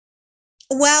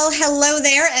Well, hello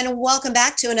there, and welcome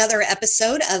back to another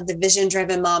episode of the Vision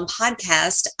Driven Mom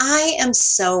podcast. I am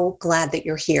so glad that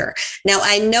you're here. Now,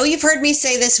 I know you've heard me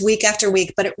say this week after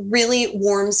week, but it really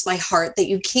warms my heart that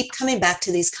you keep coming back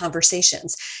to these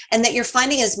conversations and that you're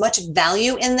finding as much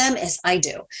value in them as I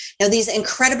do. Now, these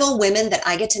incredible women that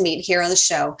I get to meet here on the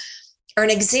show are an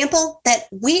example that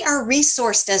we are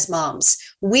resourced as moms.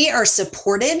 We are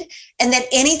supported, and that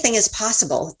anything is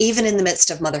possible, even in the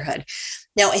midst of motherhood.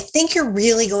 Now, I think you're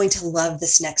really going to love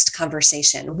this next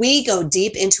conversation. We go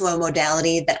deep into a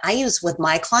modality that I use with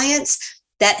my clients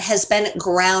that has been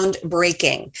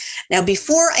groundbreaking. Now,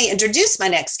 before I introduce my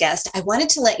next guest, I wanted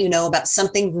to let you know about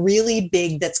something really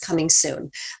big that's coming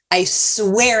soon. I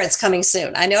swear it's coming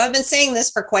soon. I know I've been saying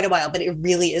this for quite a while, but it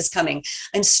really is coming.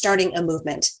 I'm starting a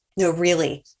movement. No,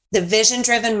 really. The Vision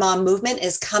Driven Mom movement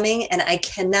is coming, and I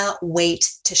cannot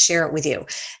wait to share it with you.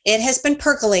 It has been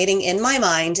percolating in my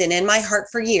mind and in my heart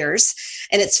for years,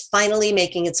 and it's finally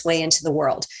making its way into the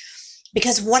world.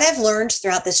 Because what I've learned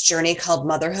throughout this journey called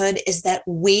motherhood is that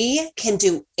we can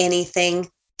do anything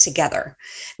together.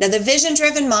 Now, the Vision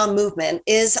Driven Mom movement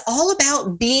is all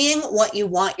about being what you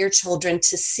want your children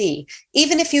to see,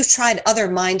 even if you've tried other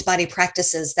mind-body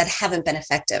practices that haven't been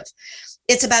effective.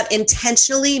 It's about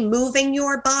intentionally moving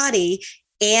your body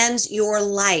and your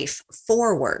life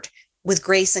forward with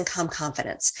grace and calm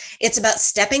confidence. It's about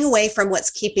stepping away from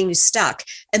what's keeping you stuck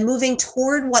and moving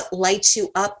toward what lights you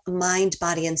up, mind,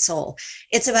 body, and soul.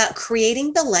 It's about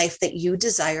creating the life that you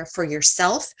desire for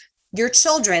yourself, your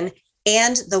children,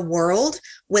 and the world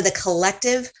with a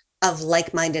collective of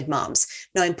like-minded moms.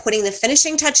 Now, I'm putting the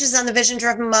finishing touches on the Vision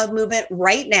Driven Mom movement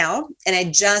right now, and I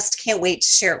just can't wait to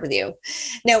share it with you.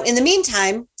 Now, in the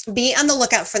meantime, be on the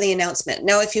lookout for the announcement.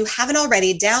 Now, if you haven't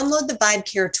already, download the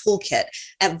Vibe Care Toolkit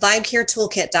at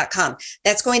vibecaretoolkit.com.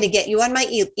 That's going to get you on my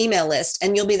email list,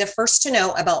 and you'll be the first to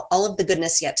know about all of the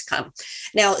goodness yet to come.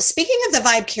 Now, speaking of the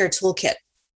Vibe Care Toolkit,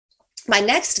 my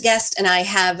next guest and I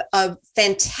have a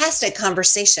fantastic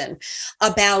conversation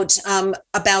about a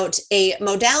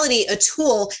modality, a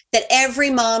tool that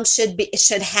every mom should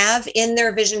have in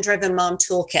their Vision Driven Mom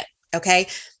toolkit. Okay,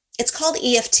 it's called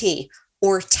EFT,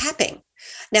 or tapping.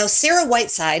 Now, Sarah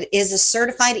Whiteside is a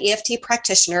certified EFT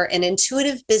practitioner and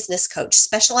intuitive business coach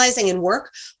specializing in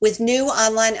work with new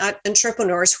online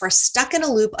entrepreneurs who are stuck in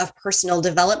a loop of personal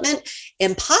development,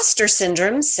 imposter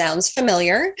syndrome, sounds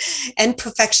familiar, and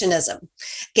perfectionism.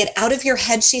 Get out of your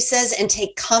head, she says, and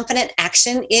take confident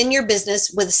action in your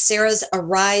business with Sarah's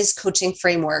Arise coaching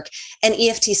framework and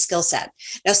EFT skill set.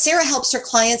 Now, Sarah helps her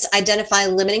clients identify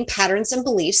limiting patterns and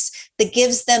beliefs that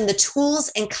gives them the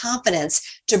tools and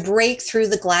confidence to break through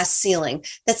the glass ceiling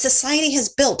that society has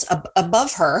built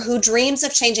above her, who dreams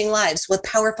of changing lives with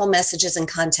powerful messages and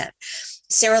content.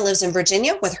 Sarah lives in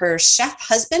Virginia with her chef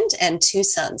husband and 2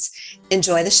 sons.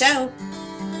 Enjoy the show.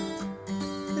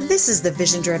 This is the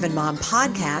Vision Driven Mom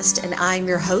podcast, and I'm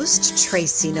your host,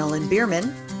 Tracy Nolan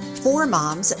Bierman, for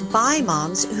moms by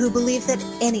moms who believe that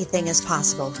anything is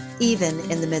possible, even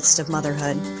in the midst of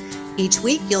motherhood. Each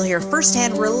week, you'll hear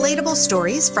firsthand relatable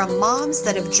stories from moms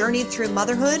that have journeyed through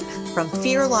motherhood, from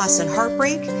fear, loss, and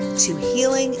heartbreak to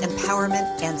healing,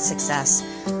 empowerment, and success.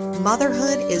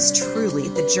 Motherhood is truly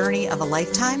the journey of a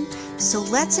lifetime, so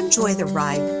let's enjoy the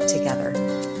ride together.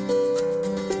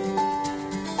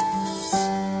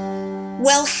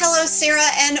 Well, hello, Sarah,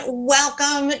 and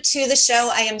welcome to the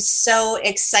show. I am so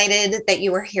excited that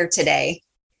you are here today.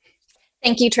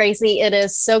 Thank you, Tracy. It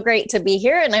is so great to be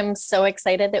here, and I'm so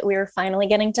excited that we're finally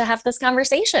getting to have this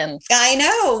conversation. I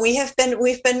know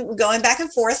we've been going back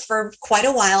and forth for quite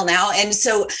a while now, and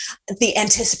so the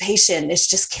anticipation is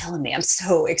just killing me. I'm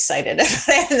so excited about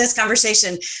having this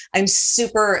conversation. I'm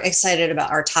super excited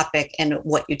about our topic and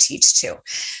what you teach too.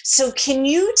 So, can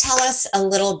you tell us a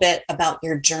little bit about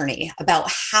your journey, about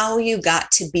how you got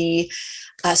to be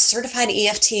a certified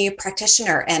EFT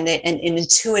practitioner and an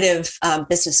intuitive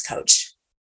business coach?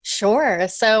 Sure.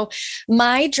 So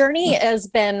my journey has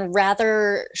been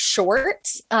rather short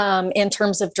in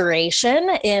terms of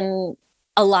duration. In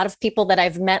a lot of people that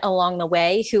I've met along the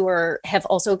way who have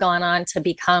also gone on to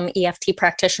become EFT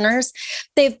practitioners,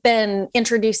 they've been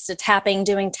introduced to tapping,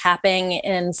 doing tapping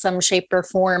in some shape or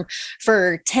form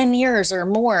for 10 years or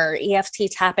more. EFT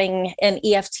tapping, and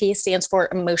EFT stands for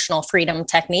Emotional Freedom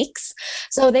Techniques.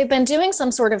 So they've been doing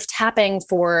some sort of tapping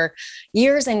for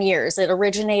years and years. It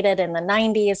originated in the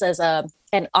 90s as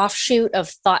an offshoot of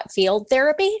thought field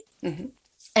therapy. Mm-hmm.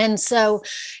 And so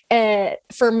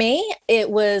for me, it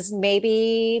was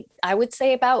maybe, I would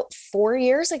say about 4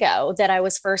 years ago that I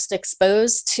was first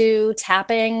exposed to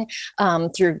tapping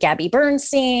through Gabby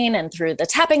Bernstein and through the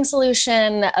tapping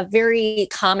solution, a very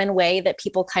common way that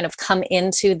people kind of come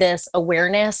into this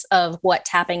awareness of what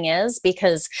tapping is,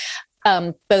 because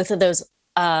both of those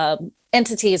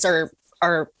entities are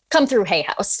come through Hay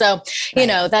House. So, you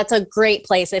know, that's a great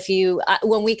place. If you,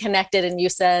 when we connected and you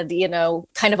said, you know,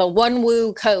 kind of a one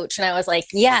woo coach, and I was like,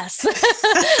 yes,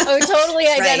 I was totally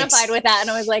identified with that. And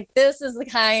I was like, this is the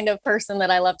kind of person that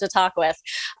I love to talk with.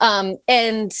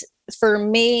 And for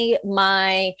me,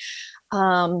 my,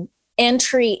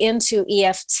 entry into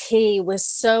EFT was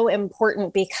so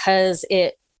important because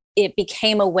it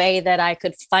became a way that I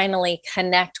could finally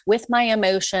connect with my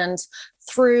emotions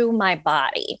through my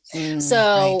body.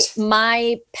 So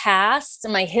my past,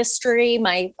 my history,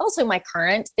 also my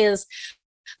current is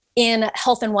in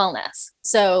health and wellness.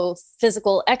 So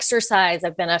physical exercise,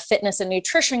 I've been a fitness and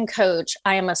nutrition coach.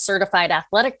 I am a certified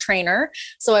athletic trainer.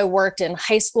 So I worked in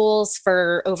high schools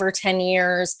for over 10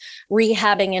 years,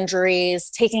 rehabbing injuries,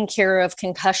 taking care of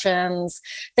concussions,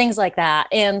 things like that.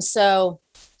 And so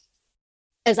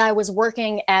as I was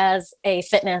working as a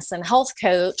fitness and health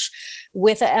coach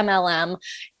with a MLM,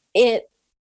 it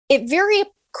very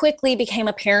quickly became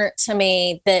apparent to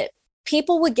me that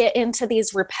people would get into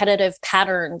these repetitive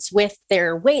patterns with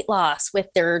their weight loss, with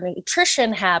their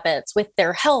nutrition habits, with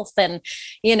their health. And,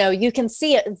 you know, you can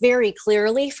see it very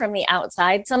clearly from the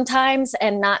outside sometimes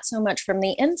and not so much from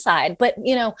the inside. But,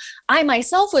 you know, I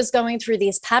myself was going through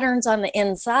these patterns on the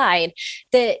inside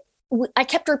that I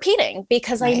kept repeating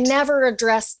because I never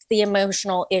addressed the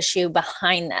emotional issue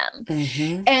behind them.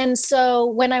 And so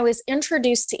when I was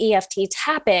introduced to EFT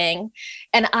tapping,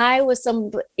 and I was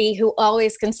somebody who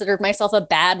always considered myself a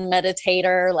bad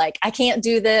meditator, like I can't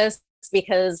do this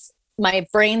because my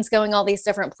brain's going all these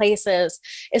different places.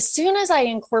 As soon as I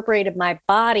incorporated my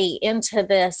body into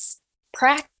this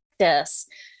practice,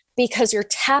 because you're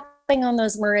tapping on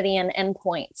those meridian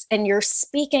endpoints and you're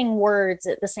speaking words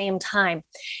at the same time,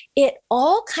 it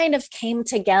all kind of came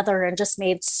together and just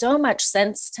made so much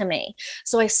sense to me.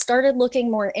 So I started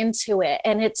looking more into it,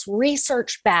 and it's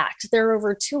research backed. There are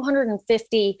over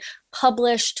 250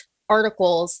 published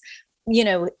articles, you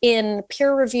know, in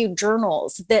peer-reviewed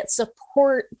journals that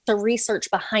support the research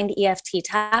behind EFT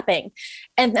tapping.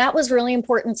 And that was really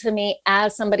important to me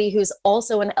as somebody who's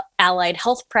also an allied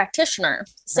health practitioner.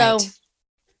 So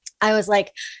I was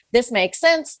like, this makes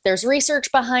sense. There's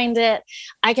research behind it.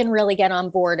 I can really get on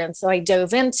board. And so I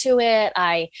dove into it.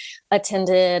 I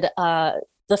attended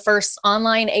the first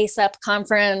online ACEP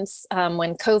conference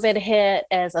when COVID hit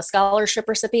as a scholarship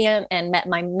recipient, and met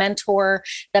my mentor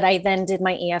that I then did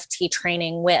my EFT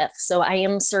training with. So I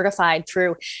am certified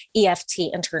through EFT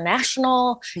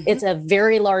International. It's a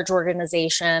very large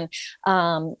organization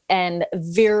and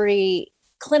very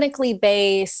clinically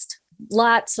based,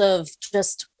 lots of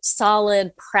just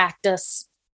solid practice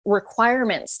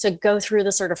requirements to go through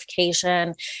the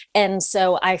certification. And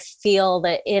so I feel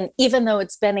that even though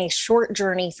it's been a short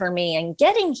journey for me in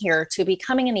getting here to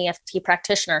becoming an EFT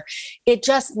practitioner, it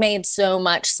just made so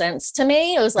much sense to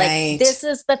me. It was like, this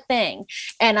is the thing.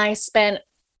 And I spent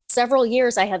several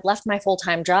years, I had left my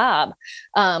full-time job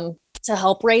to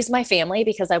help raise my family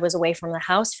because I was away from the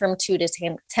house from 2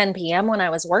 to 10 p.m. when I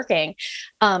was working.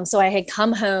 So I had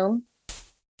come home,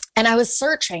 and I was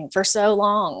searching for so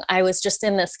long. I was just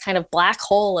in this kind of black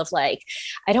hole of like,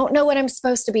 I don't know what I'm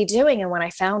supposed to be doing. And when I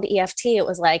found EFT, it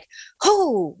was like,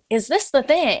 oh, is this the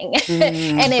thing?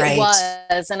 And it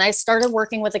was. And I started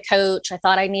working with a coach. I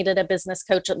thought I needed a business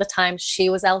coach at the time. She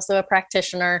was also a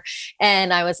practitioner.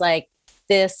 And I was like,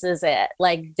 this is it.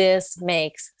 Like, this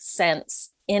makes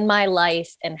sense in my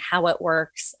life and how it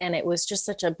works. And it was just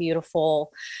such a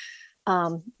beautiful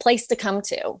place to come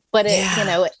to. But it, you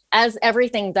know, as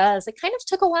everything does, it kind of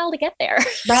took a while to get there.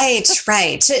 Right.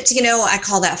 You know, I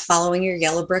call that following your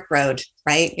yellow brick road,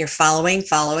 right? You're following.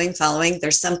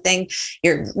 There's something,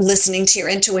 you're listening to your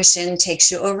intuition, takes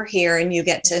you over here, and you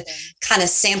get to kind of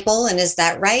sample. And is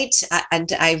that right?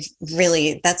 I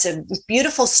really, that's a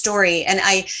beautiful story. And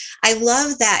I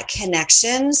love that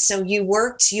connection. So you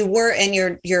were in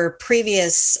your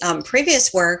previous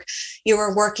work, you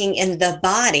were working in the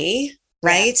body,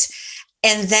 right? Yes.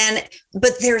 And then,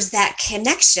 but there's that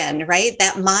connection, right?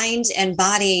 That mind and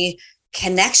body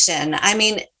connection. I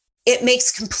mean, it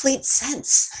makes complete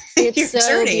sense. It's your so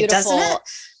journey, beautiful. doesn't it?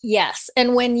 Yes.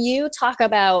 And when you talk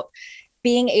about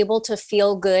being able to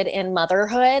feel good in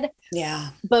motherhood,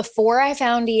 before I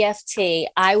found EFT,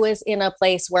 I was in a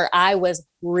place where I was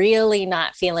really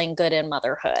not feeling good in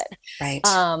motherhood. Right.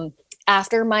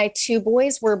 after my two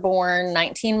boys were born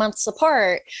 19 months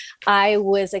apart, I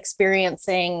was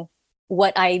experiencing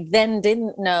what I then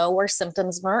didn't know were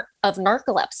symptoms of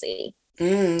narcolepsy. Oh,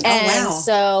 And wow.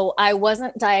 so I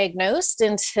wasn't diagnosed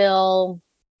until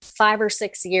 5 or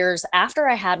 6 years after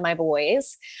I had my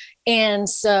boys. And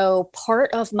so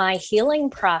part of my healing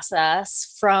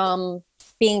process from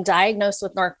being diagnosed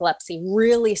with narcolepsy,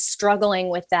 really struggling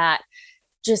with that,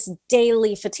 just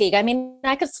daily fatigue. I mean,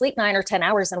 I could sleep 9 or 10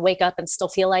 hours and wake up and still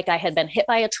feel like I had been hit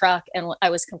by a truck and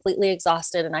I was completely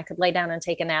exhausted and I could lay down and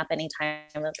take a nap any time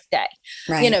of the day.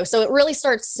 Right. So it really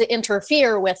starts to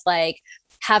interfere with like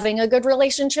having a good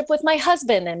relationship with my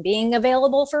husband and being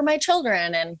available for my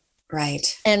children.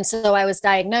 Right. And so I was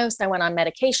diagnosed. I went on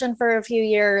medication for a few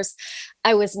years.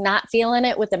 I was not feeling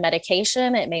it with the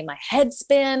medication. It made my head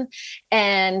spin.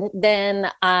 And then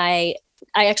I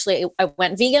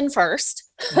went vegan first.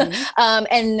 Mm-hmm.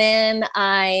 And then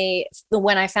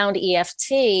when I found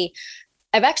EFT,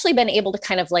 I've actually been able to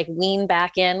kind of like lean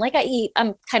back in. Like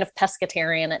I'm kind of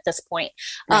pescatarian at this point.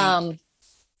 Right.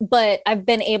 But I've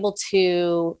been able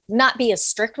to not be as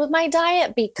strict with my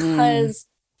diet because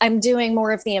I'm doing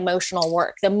more of the emotional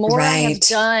work. The more I have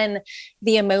done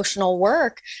the emotional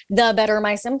work, the better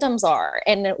my symptoms are.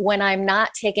 And when I'm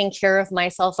not taking care of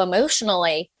myself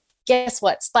emotionally, guess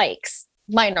what spikes?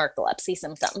 My narcolepsy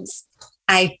symptoms.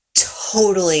 I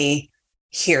totally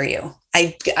hear you.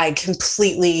 I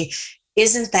completely.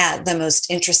 Isn't that the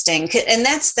most interesting? And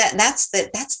that's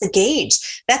the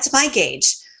gauge. That's my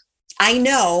gauge. I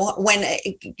know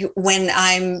when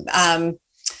I'm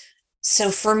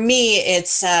so for me,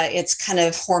 it's kind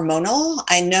of hormonal.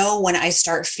 I know when I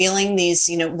start feeling these,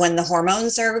 when the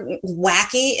hormones are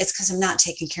wacky, it's because I'm not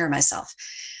taking care of myself.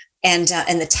 And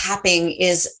the tapping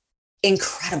is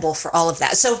incredible for all of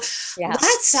that. So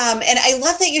let's, and I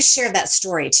love that you shared that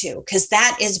story too, because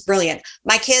that is brilliant.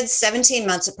 My kids, 17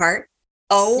 months apart.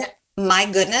 Oh, my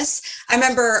goodness. I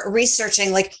remember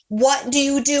researching, like, what do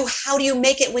you do? How do you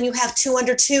make it when you have 2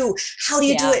 under 2? How do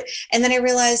you do it? And then I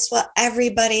realized, well,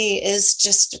 everybody is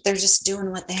they're just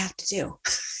doing what they have to do.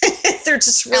 They're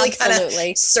just really kind of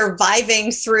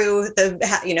surviving through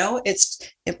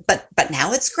but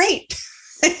now it's great.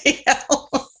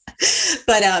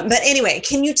 But anyway,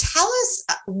 can you tell us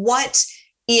what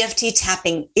EFT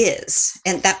tapping is?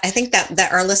 And that I think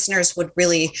that our listeners would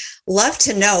really love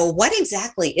to know, what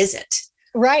exactly is it?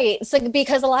 Right. So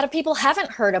because a lot of people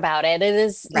haven't heard about it. It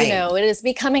is, it is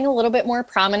becoming a little bit more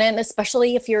prominent,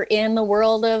 especially if you're in the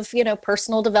world of,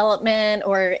 personal development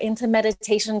or into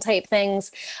meditation type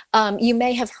things. You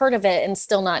may have heard of it and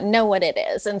still not know what it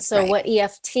is. And so what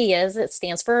EFT is, it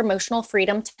stands for Emotional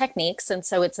Freedom Techniques. And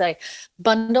so it's a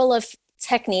bundle of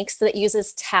techniques that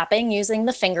uses tapping using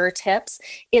the fingertips.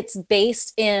 It's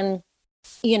based in,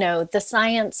 the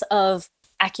science of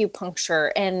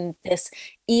acupuncture and this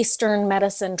Eastern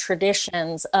medicine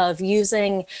traditions of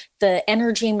using the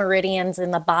energy meridians in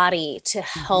the body to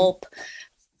help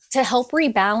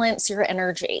rebalance your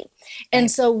energy.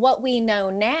 And so what we know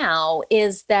now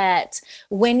is that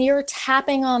when you're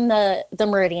tapping on the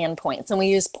meridian points, and we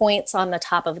use points on the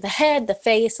top of the head, the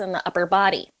face, and the upper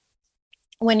body,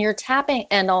 when you're tapping,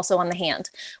 and also on the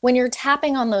hand, when you're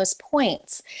tapping on those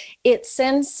points, it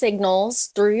sends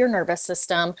signals through your nervous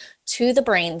system to the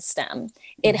brainstem.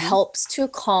 It helps to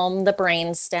calm the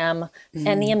brainstem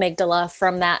and the amygdala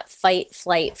from that fight,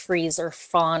 flight, freeze, or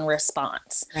fawn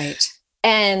response. Right.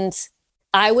 And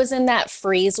I was in that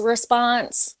freeze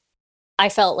response, I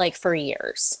felt like, for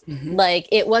years. Like,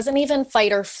 it wasn't even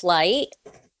fight or flight.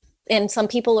 And some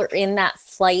people are in that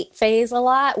flight phase a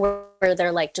lot where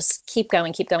they're like, just keep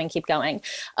going, keep going, keep going.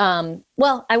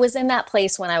 Well, I was in that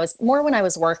place when I was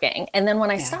working. And then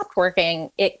when I stopped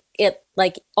working, it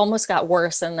like almost got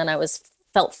worse. And then I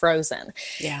felt frozen.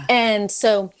 Yeah. And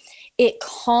so it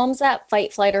calms that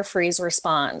fight, flight, or freeze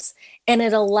response. And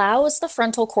it allows the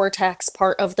frontal cortex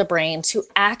part of the brain to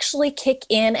actually kick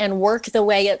in and work the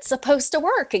way it's supposed to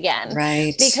work again.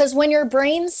 Right. Because when your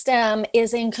brainstem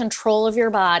is in control of your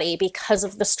body because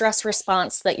of the stress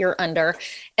response that you're under,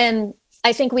 and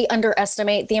I think we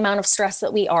underestimate the amount of stress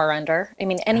that we are under. I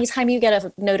mean, anytime you get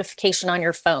a notification on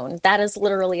your phone, that is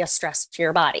literally a stress to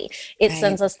your body. It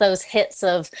sends us those hits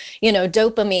of,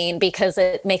 dopamine because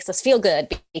it makes us feel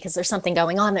good because there's something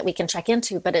going on that we can check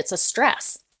into, but it's a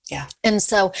stress. Yeah. And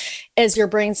so as your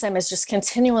brainstem is just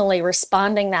continually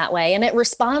responding that way, and it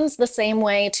responds the same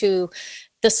way to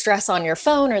the stress on your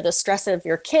phone or the stress of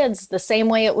your kids, the same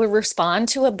way it would respond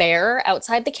to a bear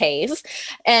outside the cave.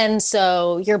 And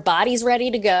so your body's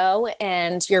ready to go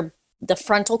and your the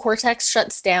frontal cortex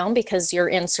shuts down because you're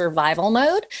in survival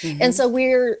mode. Mm-hmm. And so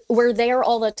we're there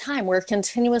all the time. We're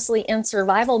continuously in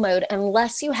survival mode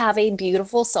unless you have a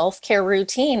beautiful self-care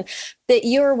routine that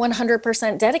you're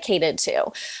 100% dedicated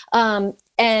to.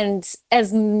 And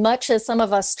as much as some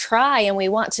of us try and we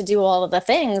want to do all of the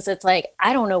things, it's like,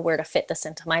 I don't know where to fit this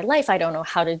into my life. I don't know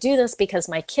how to do this because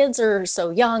my kids are so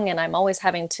young and I'm always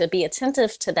having to be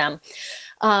attentive to them.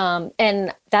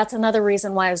 And that's another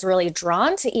reason why I was really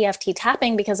drawn to EFT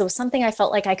tapping, because it was something I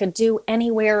felt like I could do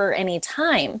anywhere or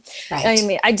anytime. Right. I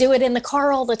mean, I do it in the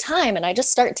car all the time and I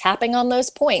just start tapping on those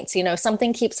points. You know,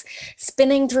 something keeps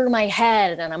spinning through my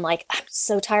head and I'm like, I'm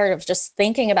so tired of just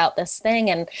thinking about this thing.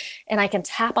 And I can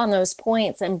tap on those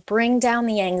points and bring down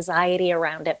the anxiety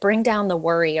around it, bring down the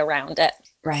worry around it.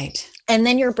 Right. And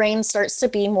then your brain starts to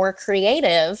be more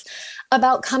creative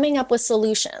about coming up with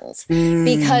solutions.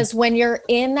 Because when you're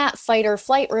in that fight or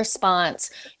flight response,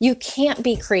 you can't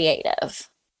be creative.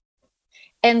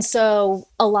 And so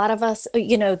a lot of us,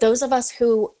 you know, those of us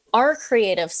who are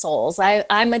creative souls,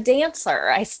 I'm a dancer,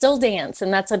 I still dance,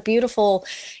 and that's a beautiful,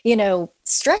 you know,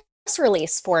 stress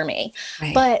release for me.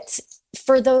 Right. But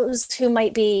for those who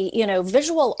might be, you know,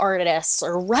 visual artists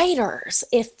or writers,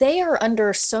 if they are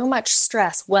under so much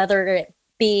stress, whether it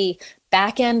be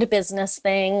back-end business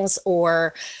things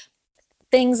or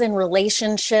things in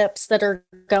relationships that are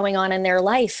going on in their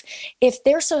life, if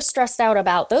they're so stressed out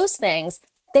about those things,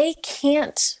 they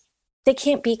can't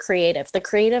be creative. The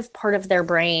creative part of their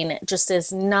brain just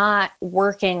is not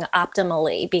working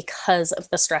optimally because of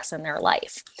the stress in their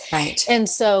life. Right. And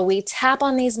so we tap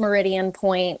on these meridian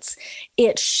points.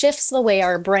 It shifts the way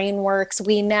our brain works.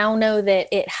 We now know that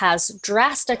it has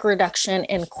drastic reduction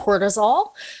in cortisol,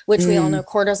 which we all know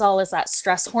cortisol is that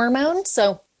stress hormone.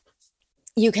 So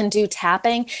you can do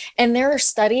tapping, and there are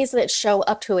studies that show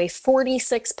up to a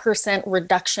 46%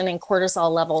 reduction in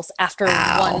cortisol levels after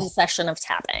one session of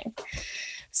tapping.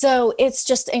 So it's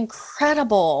just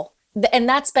incredible. And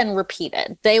that's been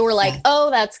repeated. They were like,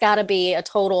 oh, that's got to be a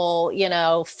total, you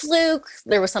know, fluke.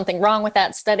 There was something wrong with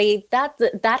that study.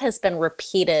 That has been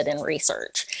repeated in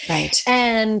research. Right.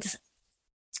 And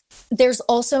there's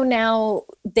also now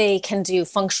they can do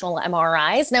functional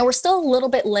MRIs. Now we're still a little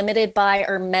bit limited by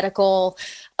our medical,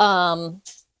 the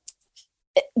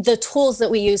tools that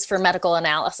we use for medical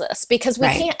analysis, because we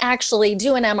can't actually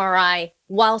do an MRI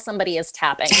while somebody is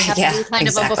tapping. We have to do kind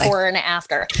of a before and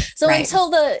after. So until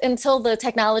the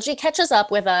technology catches up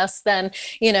with us, then,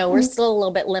 you know, we're still a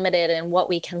little bit limited in what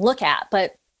we can look at.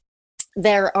 But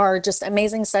there are just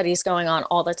amazing studies going on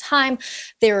all the time.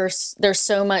 There's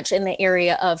so much in the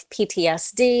area of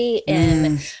PTSD,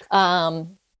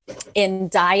 in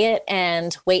diet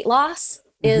and weight loss.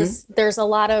 There's a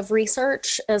lot of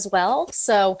research as well.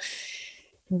 So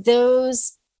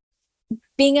those,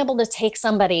 being able to take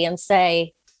somebody and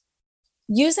say,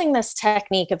 using this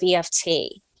technique of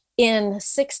EFT in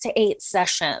 6 to 8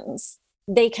 sessions,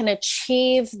 they can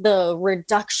achieve the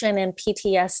reduction in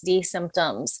PTSD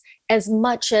symptoms as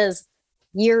much as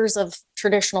years of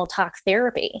traditional talk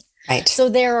therapy. Right. So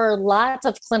there are lots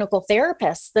of clinical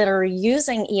therapists that are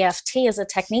using EFT as a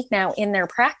technique now in their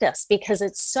practice because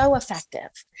it's so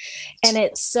effective and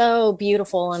it's so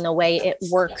beautiful in the way it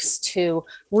works to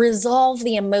resolve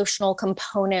the emotional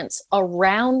components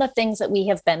around the things that we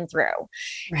have been through.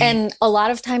 Right. And a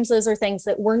lot of times those are things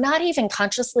that we're not even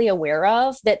consciously aware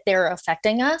of that they're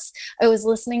affecting us. I was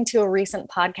listening to a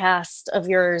recent podcast of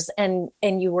yours and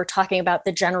you were talking about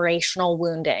the generational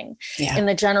wounding and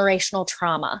the generational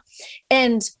trauma.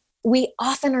 And we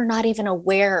often are not even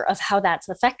aware of how that's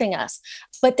affecting us.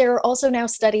 But there are also now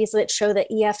studies that show that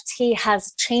EFT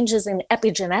has changes in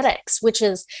epigenetics, which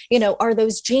is, you know, are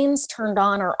those genes turned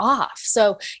on or off?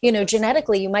 So, you know,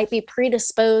 genetically, you might be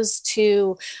predisposed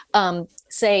to,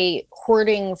 say,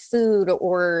 hoarding food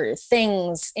or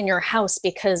things in your house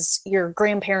because your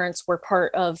grandparents were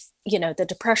part of, you know, the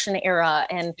Depression era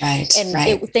and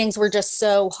things were just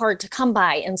so hard to come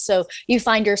by. And so you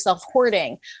find yourself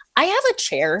hoarding. I have a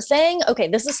chair thing. Okay,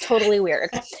 this is totally weird.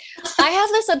 I have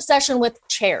this obsession with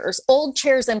chairs, old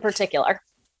chairs in particular.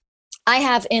 I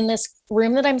have in this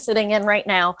room that I'm sitting in right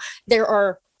now, there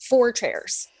are 4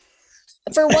 chairs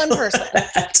for one person.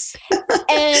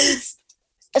 And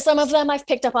some of them I've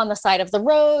picked up on the side of the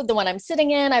road. The one I'm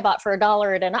sitting in, I bought for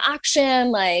 $1 at an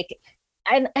auction. Like,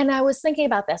 and I was thinking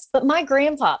about this, but my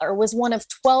grandfather was one of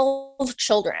 12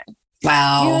 children.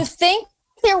 Wow. You think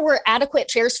there were adequate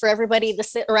chairs for everybody to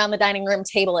sit around the dining room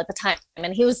table at the time.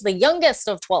 And he was the youngest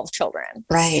of 12 children.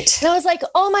 Right. And I was like,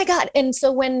 oh my God. And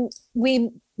so when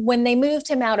they moved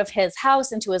him out of his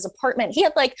house into his apartment, he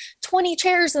had like 20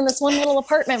 chairs in this one little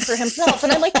apartment for himself.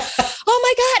 And I'm like, oh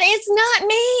my God, it's not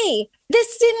me.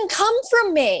 This didn't come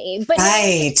from me. But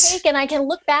right. And I can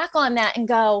look back on that and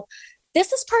go,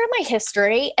 this is part of my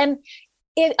history. And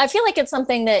I feel like it's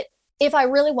something that if I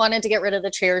really wanted to get rid of the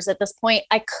chairs at this point,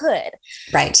 I could.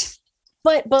 Right.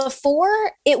 But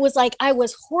before, it was like I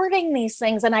was hoarding these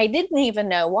things and I didn't even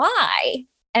know why.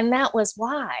 And that was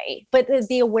why. But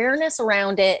the awareness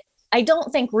around it, I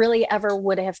don't think really ever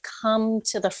would have come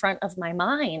to the front of my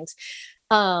mind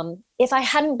if I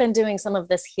hadn't been doing some of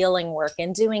this healing work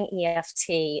and doing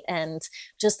EFT and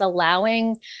just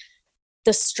allowing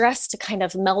the stress to kind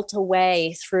of melt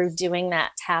away through doing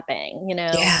that tapping.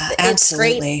 Yeah,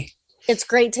 absolutely. It's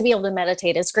great to be able to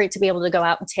meditate. It's great to be able to go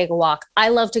out and take a walk. I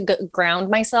love to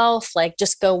ground myself, like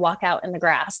just go walk out in the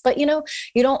grass. But, you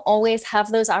don't always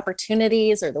have those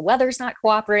opportunities, or the weather's not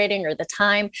cooperating, or the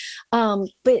time.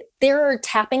 But there are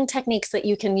tapping techniques that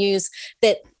you can use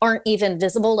that aren't even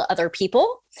visible to other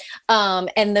people.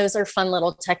 And those are fun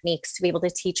little techniques to be able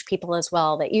to teach people as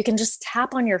well, that you can just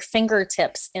tap on your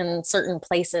fingertips in certain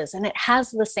places. And it has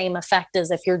the same effect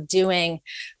as if you're doing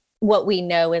what we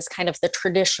know is kind of the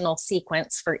traditional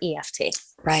sequence for EFT.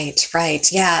 Right,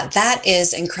 right. Yeah, that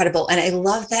is incredible. And I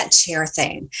love that chair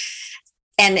thing.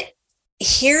 And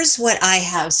here's what I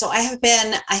have. So I have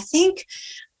been, I think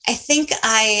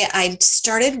I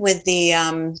started with the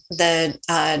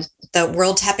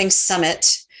World Tapping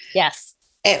Summit. Yes.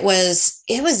 It was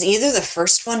either the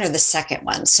first one or the second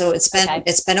one. So it's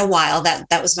been a while.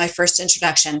 That was my first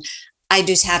introduction. I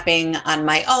do tapping on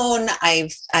my own.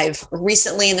 I've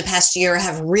recently in the past year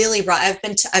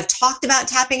I've talked about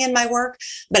tapping in my work,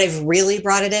 but I've really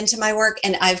brought it into my work,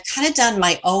 and I've kind of done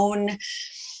my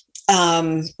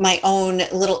own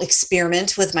little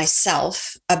experiment with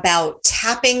myself about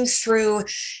tapping through.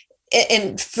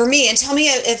 And for me, and tell me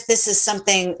if this is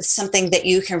something that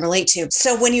you can relate to.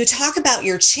 So when you talk about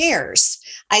your chairs,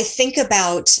 I think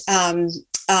about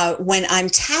when I'm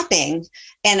tapping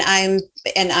and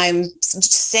I'm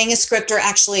saying a script, or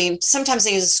actually sometimes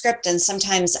I use a script and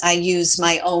sometimes I use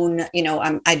my own,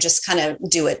 I just kind of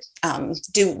do it,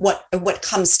 do what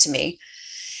comes to me.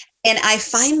 And I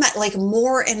find that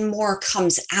more and more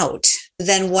comes out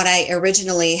than what I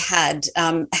originally had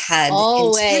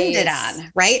intended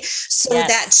on, right? So yes.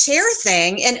 That chair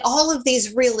thing and all of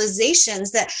these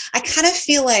realizations that I kind of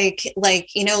feel like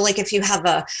if you have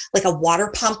a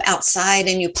water pump outside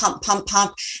and you pump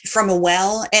from a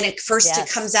well, and at first yes.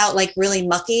 It comes out like really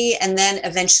mucky, and then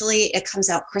eventually it comes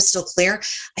out crystal clear.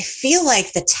 I feel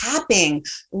like the tapping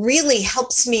really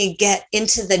helps me get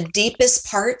into the deepest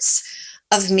parts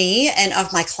of me and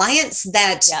of my clients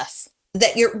that yes.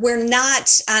 that we're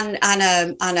not on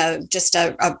a just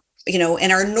a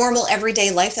in our normal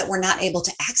everyday life that we're not able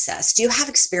to access. Do you have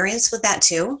experience with that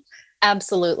too?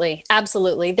 Absolutely.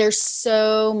 There's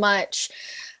so much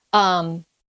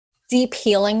deep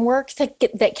healing work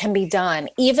that can be done.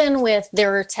 Even with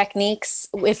there are techniques,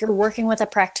 if you're working with a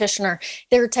practitioner,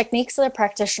 there are techniques that a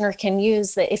practitioner can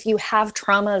use that if you have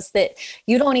traumas that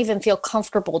you don't even feel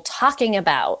comfortable talking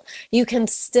about, you can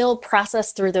still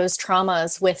process through those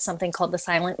traumas with something called the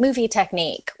silent movie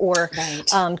technique, or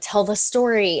right. Tell the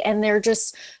story. And they're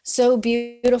just so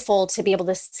beautiful to be able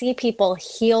to see people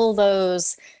heal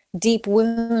those deep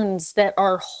wounds that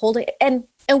are holding, and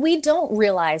we don't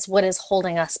realize what is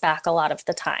holding us back a lot of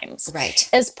the times. Right.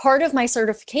 As part of my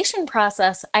certification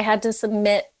process, I had to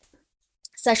submit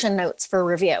session notes for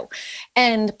review.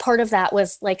 And part of that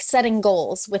was like setting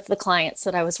goals with the clients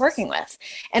that I was working with.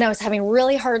 And I was having a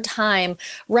really hard time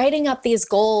writing up these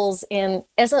goals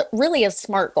as a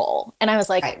SMART goal. And I was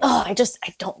like, right. I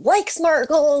don't like SMART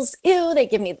goals. Ew, they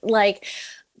give me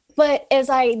But as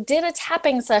I did a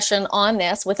tapping session on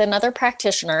this with another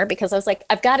practitioner, because I was like,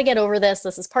 I've got to get over this.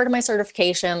 This is part of my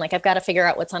certification. Like, I've got to figure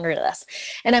out what's under this.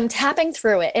 And I'm tapping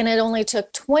through it. And it only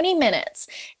took 20 minutes.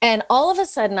 And all of a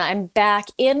sudden, I'm back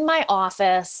in my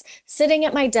office, sitting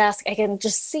at my desk. I can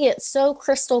just see it so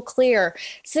crystal clear,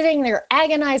 sitting there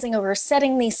agonizing over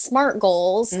setting these SMART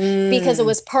goals because it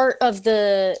was part of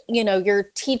the, your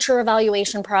teacher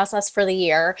evaluation process for the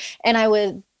year. And I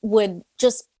would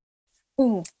just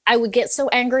I would get so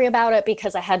angry about it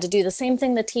because I had to do the same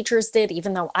thing the teachers did,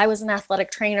 even though I was an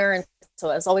athletic trainer. And so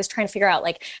I was always trying to figure out,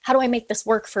 like, how do I make this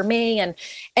work for me? And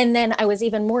then I was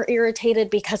even more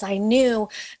irritated because I knew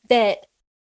that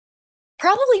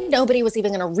probably nobody was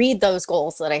even going to read those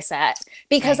goals that I set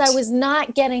because I was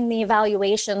not getting the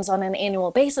evaluations on an annual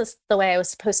basis the way I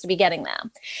was supposed to be getting them.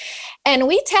 And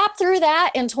we tapped through that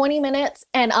in 20 minutes.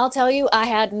 And I'll tell you, I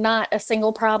had not a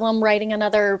single problem writing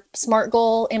another SMART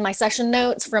goal in my session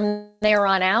notes from there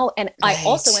on out. And I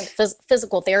also went to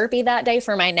physical therapy that day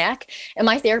for my neck. And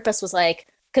my therapist was like,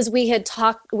 because we had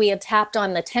tapped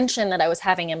on the tension that I was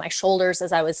having in my shoulders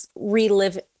as I was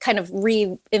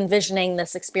re-envisioning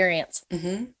this experience.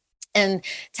 And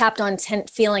tapped on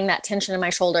feeling that tension in my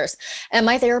shoulders. And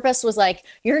my therapist was like,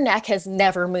 your neck has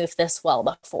never moved this well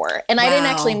before. And I didn't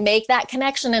actually make that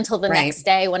connection until the next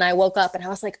day when I woke up and I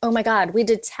was like, oh my God, we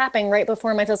did tapping right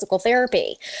before my physical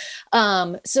therapy.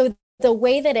 So the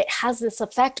way that it has this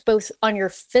effect both on your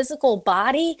physical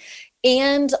body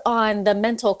and on the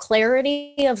mental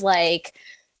clarity of like,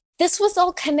 this was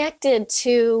all connected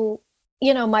to,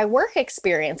 you know, my work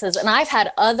experiences. And I've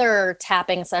had other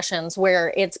tapping sessions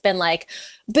where it's been like,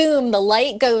 boom, the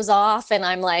light goes off. And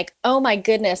I'm like, oh my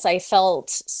goodness, I felt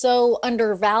so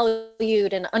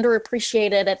undervalued and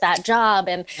underappreciated at that job.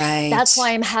 And that's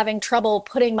why I'm having trouble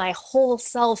putting my whole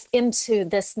self into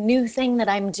this new thing that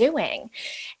I'm doing.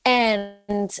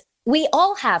 And we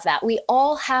all have that. We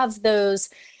all have those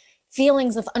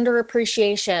feelings of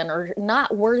underappreciation or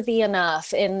not worthy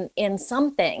enough in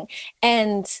something.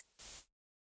 And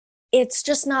it's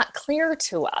just not clear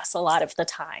to us a lot of the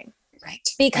time.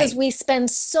 Because we spend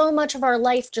so much of our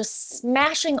life just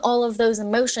smashing all of those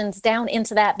emotions down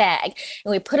into that bag.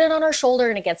 And we put it on our shoulder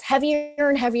and it gets heavier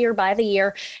and heavier by the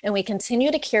year. And we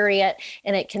continue to carry it.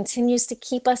 And it continues to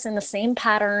keep us in the same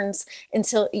patterns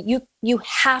until you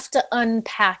have to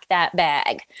unpack that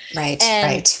bag.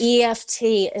 And EFT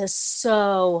is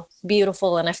so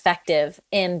beautiful and effective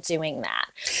in doing that.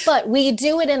 But we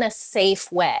do it in a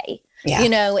safe way. You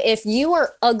know, if you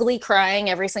are ugly crying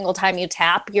every single time you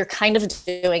tap, you're kind of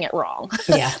doing it wrong.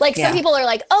 Some people are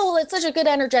like, oh, well, it's such a good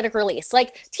energetic release.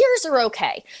 Like tears are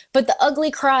okay. But the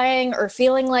ugly crying or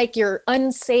feeling like you're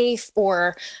unsafe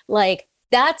or like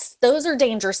those are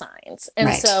danger signs.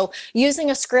 And so using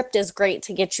a script is great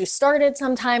to get you started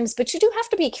sometimes, but you do have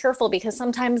to be careful because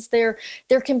sometimes there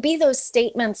can be those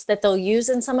statements that they'll use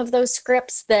in some of those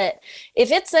scripts that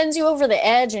if it sends you over the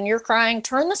edge and you're crying,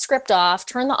 turn the script off,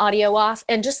 turn the audio off,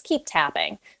 and just keep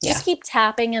tapping. Just keep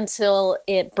tapping until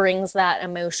it brings that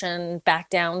emotion back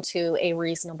down to a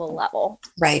reasonable level.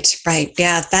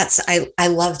 Yeah, I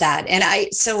love that.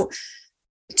 And so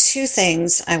two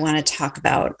things I want to talk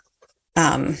about.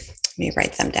 Let me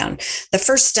write them down. The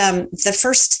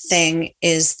first thing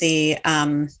is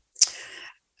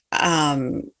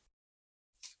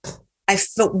I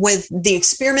felt with the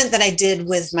experiment that I did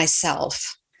with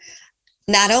myself,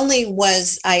 not only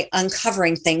was I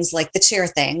uncovering things like the chair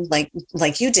thing,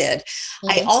 like you did,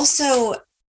 I also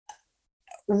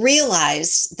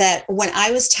realized that when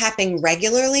I was tapping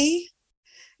regularly,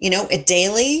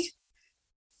 daily,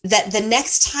 that the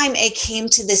next time I came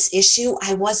to this issue,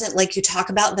 I wasn't, like you talk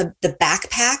about the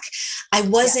backpack, I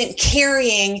wasn't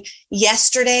carrying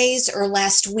yesterday's or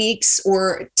last week's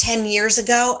or 10 years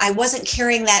ago. I wasn't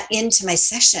carrying that into my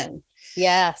session.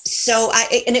 So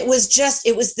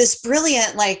it was this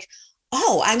brilliant, like,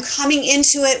 oh, I'm coming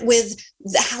into it with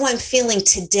how I'm feeling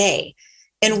today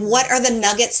and what are the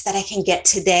nuggets that I can get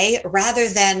today rather,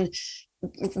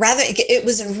 it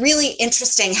was really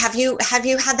interesting. Have you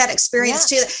had that experience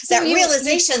too? That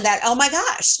realization that, oh my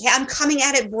gosh, I'm coming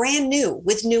at it brand new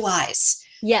with new eyes.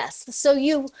 Yes. So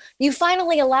you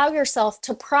finally allow yourself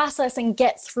to process and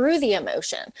get through the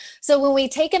emotion. So when we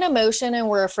take an emotion and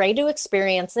we're afraid to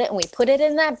experience it and we put it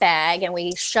in that bag and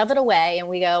we shove it away and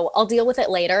we go, I'll deal with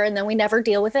it later. And then we never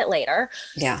deal with it later.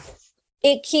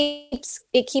 It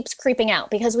keeps creeping out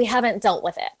because we haven't dealt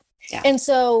with it. And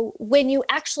so when you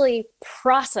actually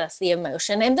process the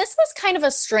emotion, and this was kind of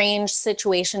a strange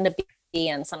situation to be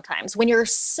in sometimes, when you're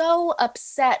so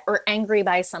upset or angry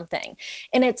by something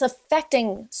and it's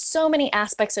affecting so many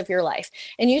aspects of your life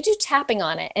and you do tapping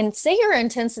on it, and say your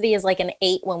intensity is like an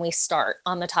 8 when we start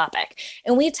on the topic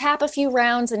and we tap a few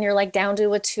rounds and you're like down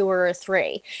to a 2 or a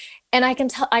 3. And I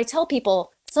tell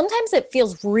people, sometimes it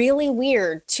feels really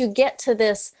weird to get to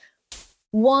this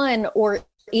 1 or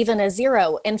even a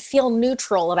 0 and feel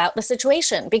neutral about the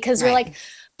situation because you're like,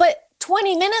 but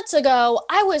 20 minutes ago,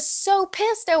 I was so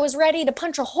pissed. I was ready to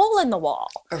punch a hole in the wall.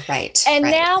 And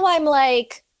now I'm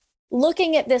like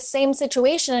looking at this same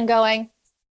situation and going,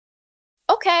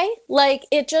 okay, like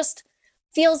it just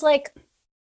feels like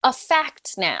a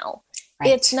fact now.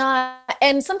 It's not.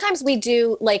 And sometimes we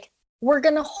do like, we're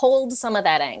going to hold some of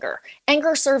that anger.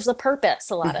 Anger serves a purpose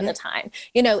a lot of the time.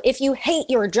 If you hate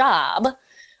your job,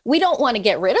 we don't want to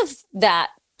get rid of that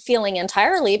feeling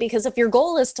entirely, because if your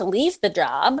goal is to leave the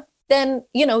job, then,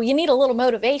 you need a little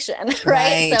motivation,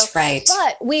 right? Right.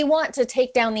 But we want to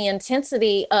take down the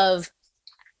intensity of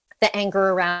the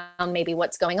anger around maybe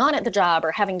what's going on at the job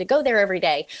or having to go there every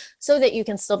day, so that you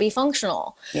can still be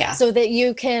functional. Yeah. So that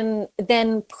you can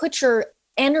then put your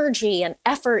energy and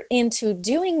effort into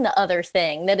doing the other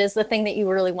thing that is the thing that you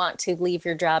really want to leave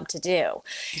your job to do.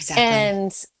 Exactly.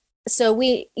 And so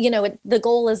the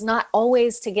goal is not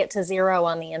always to get to zero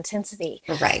on the intensity.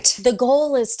 Right. The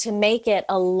goal is to make it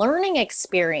a learning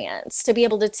experience, to be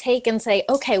able to take and say,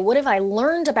 okay, what have I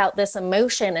learned about this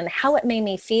emotion and how it made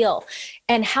me feel?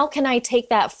 And how can I take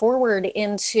that forward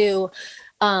into,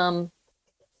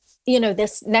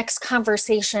 this next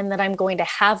conversation that I'm going to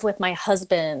have with my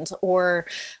husband, or,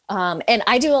 and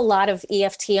I do a lot of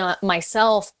EFT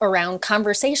myself around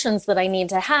conversations that I need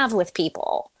to have with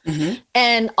people. Mm-hmm.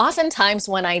 And oftentimes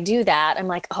when I do that, I'm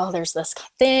like, oh, there's this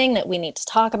thing that we need to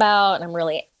talk about. And I'm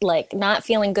really like not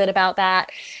feeling good about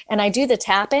that. And I do the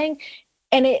tapping,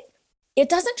 and it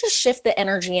doesn't just shift the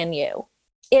energy in you.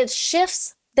 It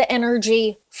shifts the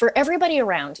energy for everybody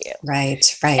around you.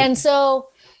 Right. Right. And so,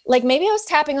 like, maybe I was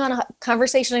tapping on a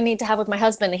conversation I need to have with my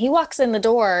husband, and he walks in the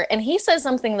door and he says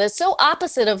something that's so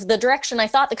opposite of the direction I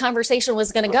thought the conversation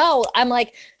was going to go. I'm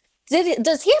like,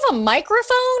 does he have a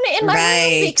microphone in my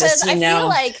room? Because I feel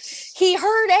like he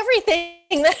heard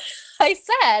everything that I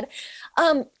said.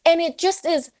 And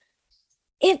it's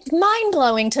mind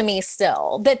blowing to me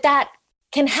still that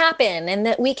can happen, and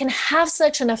that we can have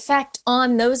such an effect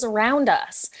on those around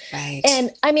us. Right.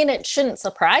 And I mean, it shouldn't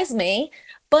surprise me,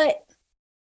 but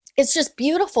it's just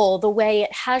beautiful the way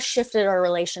it has shifted our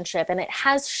relationship, and it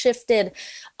has shifted,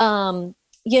 how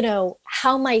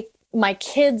my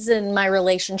kids and my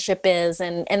relationship is,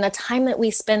 and the time that we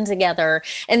spend together.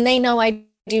 And they know I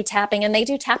do tapping, and they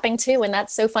do tapping too. And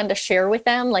that's so fun to share with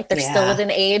them. Like, they're still at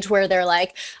an age where they're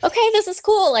like, okay, this is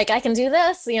cool. Like, I can do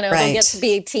this, They'll get to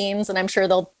be teens, and I'm sure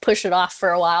they'll push it off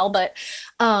for a while, but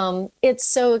it's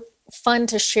so fun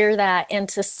to share that and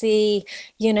to see,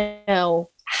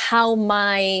 how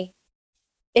my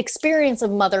experience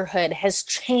of motherhood has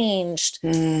changed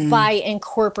by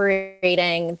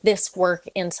incorporating this work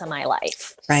into my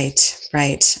life. Right.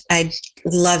 I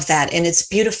love that. And it's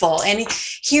beautiful. And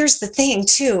here's the thing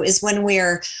too, is when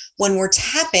we're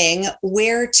tapping,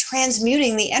 we're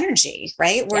transmuting the energy,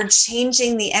 right? We're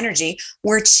changing the energy.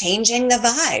 We're changing the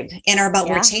vibe in our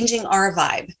body. We're changing our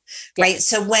vibe, right?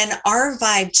 So when our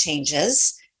vibe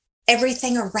changes,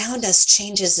 everything around us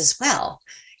changes as well.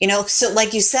 So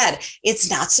like you said, it's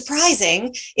not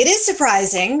surprising. It is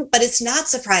surprising, but it's not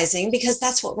surprising, because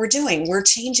that's what we're doing. We're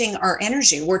changing our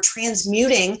energy. We're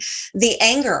transmuting the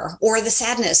anger or the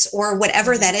sadness or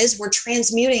whatever that is. We're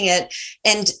transmuting it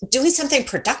and doing something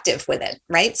productive with it,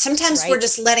 right? Sometimes we're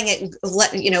just letting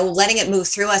it move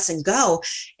through us and go.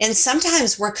 And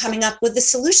sometimes we're coming up with the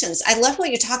solutions. I love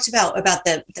what you talked about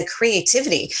the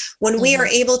creativity. When we are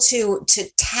able to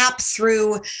tap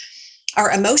through our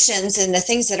emotions and the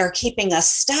things that are keeping us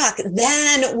stuck,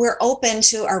 then we're open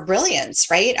to our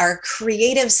brilliance, right? Our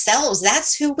creative selves.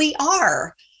 That's who we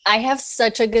are. I have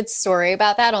such a good story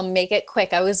about that. I'll make it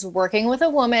quick. I was working with a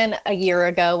woman a year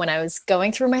ago when I was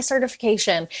going through my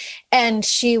certification, and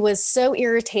she was so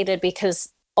irritated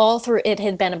because all through it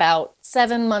had been about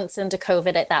 7 months into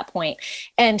COVID at that point.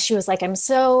 And she was like, I'm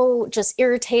so just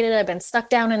irritated. I've been stuck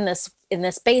down in this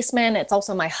basement. It's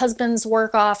also my husband's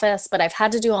work office, but I've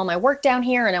had to do all my work down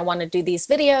here, and I want to do these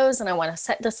videos, and I want to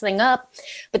set this thing up,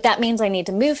 but that means I need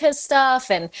to move his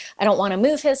stuff, and I don't want to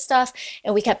move his stuff.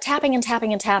 And we kept tapping and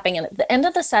tapping and tapping. And at the end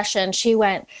of the session, she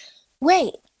went,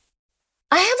 wait,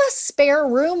 I have a spare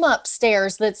room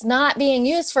upstairs that's not being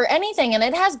used for anything, and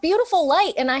it has beautiful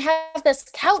light. And I have this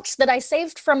couch that I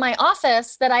saved from my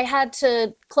office that I had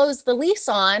to close the lease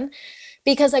on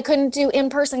because I couldn't do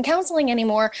in-person counseling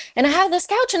anymore. And I have this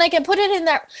couch, and I can put it in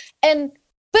there, and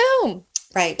boom.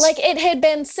 Right. Like, it had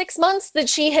been 6 months that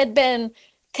she had been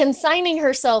resigning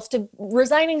herself to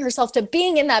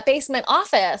being in that basement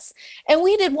office. And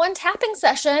we did one tapping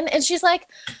session, and she's like,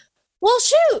 well,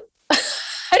 shoot.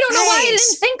 I don't know why I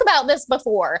didn't think about this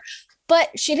before.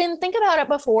 But she didn't think about it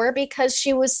before because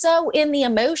she was so in the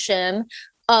emotion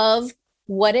of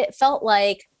what it felt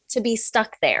like to be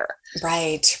stuck there.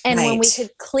 Right. And when we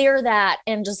could clear that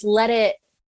and just let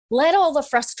all the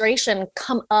frustration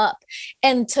come up,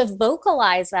 and to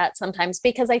vocalize that sometimes,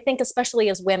 because I think especially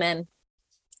as women,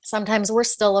 sometimes we're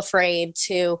still afraid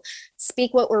to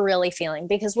speak what we're really feeling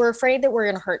because we're afraid that we're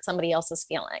going to hurt somebody else's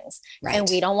feelings. Right. And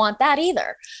we don't want that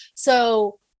either.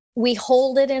 So we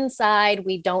hold it inside.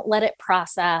 We don't let it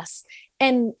process.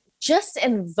 And just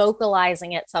in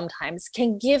vocalizing it sometimes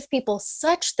can give people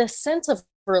such the sense of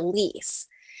release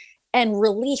and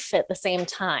relief at the same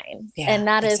time. Yeah, and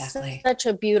that exactly. is such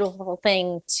a beautiful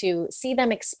thing to see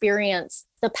them experience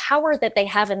the power that they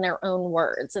have in their own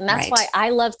words. And that's why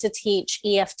I love to teach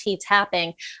EFT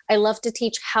tapping. I love to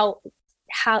teach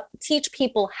teach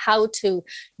people how to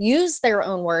use their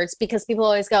own words, because people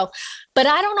always go, but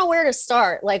I don't know where to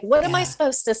start. Like, what am I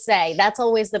supposed to say? That's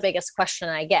always the biggest question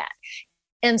I get.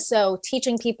 And so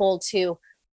teaching people to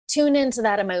tune into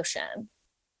that emotion,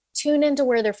 tune into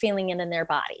where they're feeling it in their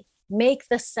body, make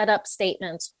the setup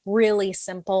statements really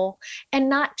simple, and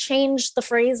not change the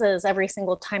phrases every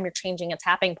single time you're changing a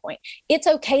tapping point. It's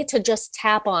okay to just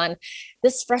tap on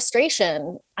this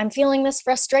frustration. I'm feeling this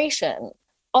frustration,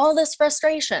 all this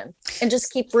frustration, and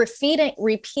just keep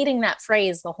repeating that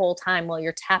phrase the whole time while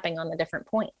you're tapping on the different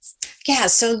points. Yeah.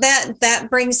 So that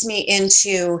brings me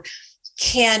into,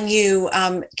 can you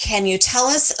tell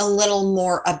us a little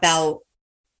more about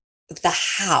the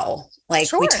how? Like,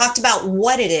 Sure. We talked about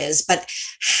what it is, but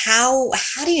how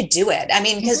do you do it? I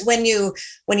mean, because when you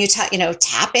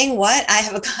tapping, what I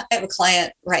have a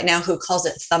client right now who calls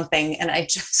it thumping, and I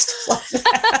just love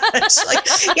that. It's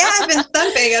like, yeah, I've been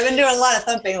thumping. I've been doing a lot of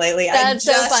thumping lately. That's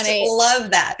I just so funny.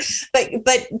 love that, but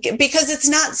because it's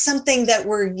not something that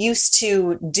we're used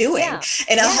to doing. Yeah.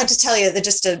 And I'll have to tell you that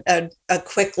just a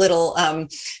quick little.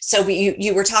 So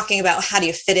you were talking about how do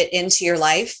you fit it into your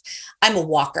life. I'm a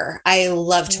walker. I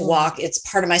love to walk. It's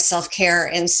part of my self-care.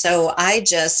 And so I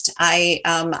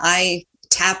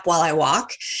tap while I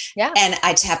walk. Yeah. And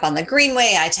I tap on the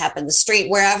greenway, I tap in the street,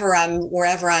 wherever I'm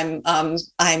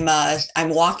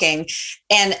walking.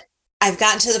 And I've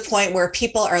gotten to the point where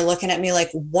people are looking at me like,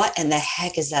 what in the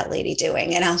heck is that lady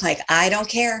doing? And I'm like, I don't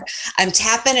care. I'm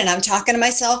tapping and I'm talking to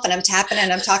myself, and I'm tapping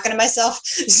and I'm talking to myself.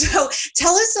 So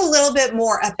tell us a little bit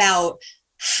more about,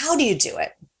 how do you do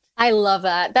it? I love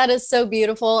that. That is so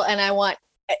beautiful. And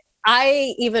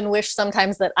I even wish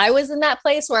sometimes that I was in that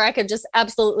place where I could just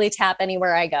absolutely tap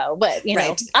anywhere I go, but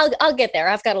I'll get there.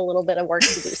 I've got a little bit of work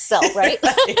to do still. Right.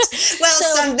 Right.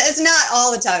 Well, it's not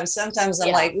all the time. Sometimes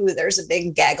I'm like, ooh, there's a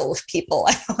big gaggle of people.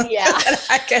 What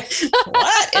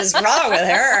is wrong with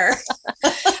her?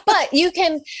 But you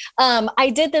can, I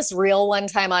did this reel one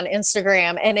time on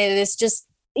Instagram, and it is just,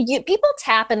 people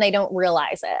tap and they don't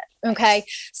realize it. Okay.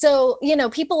 So,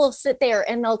 people will sit there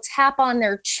and they'll tap on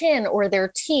their chin or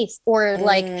their teeth, or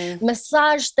like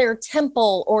massage their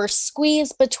temple, or squeeze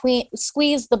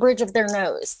the bridge of their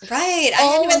nose. Right. I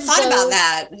hadn't even thought about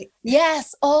that.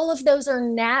 Yes. All of those are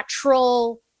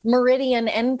natural meridian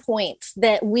endpoints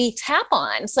that we tap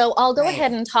on. So I'll go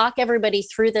ahead and talk everybody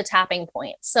through the tapping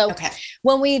points. So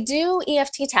when we do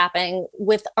EFT tapping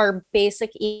with our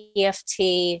basic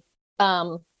EFT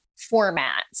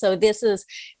format. So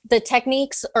the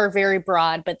techniques are very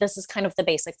broad, but this is kind of the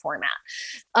basic format.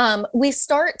 We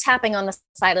start tapping on the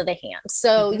side of the hand.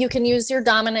 So you can use your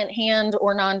dominant hand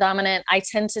or non-dominant. I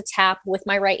tend to tap with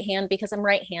my right hand because I'm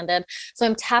right-handed. So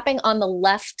I'm tapping on the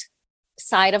left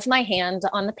side of my hand,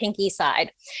 on the pinky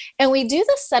side. And we do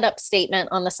the setup statement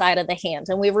on the side of the hand,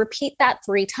 and we repeat that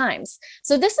 3 times.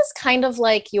 So this is kind of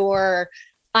like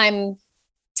I'm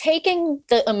taking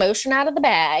the emotion out of the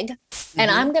bag,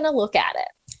 and I'm going to look at it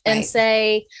and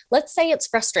say, let's say it's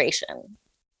frustration.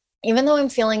 Even though I'm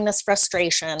feeling this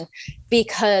frustration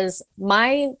because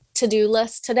my to-do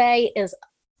list today is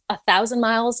 1,000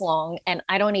 miles long and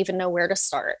I don't even know where to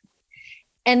start.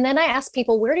 And then I ask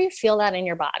people, where do you feel that in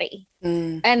your body?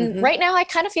 And right now I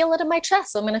kind of feel it in my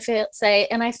chest. So I'm going to say,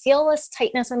 and I feel this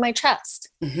tightness in my chest.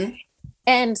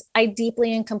 And I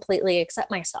deeply and completely accept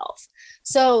myself.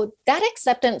 So that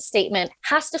acceptance statement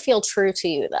has to feel true to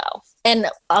you, though. And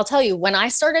I'll tell you, when I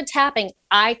started tapping,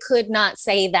 I could not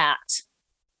say that.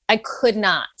 I could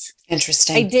not.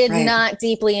 Interesting. I did not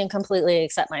deeply and completely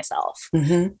accept myself.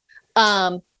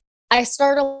 I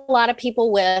start a lot of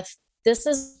people with, this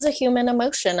is a human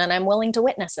emotion and I'm willing to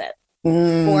witness it.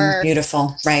 Or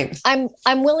beautiful. Right. I'm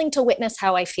willing to witness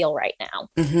how I feel right now.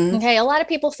 Okay. A lot of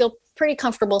people feel pretty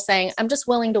comfortable saying, I'm just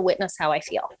willing to witness how I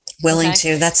feel. Willing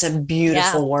to, that's a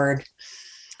beautiful word.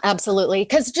 Absolutely.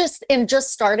 Because just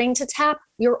starting to tap,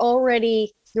 you're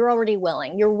already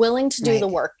willing. You're willing to do the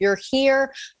work. You're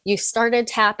here. You started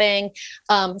tapping.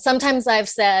 Sometimes I've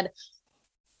said,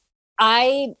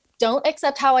 I don't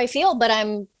accept how I feel, but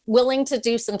I'm willing to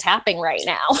do some tapping right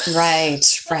now. Right.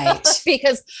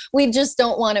 Because we just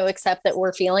don't want to accept that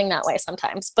we're feeling that way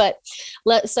sometimes. But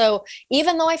so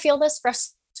even though I feel this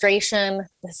frustration,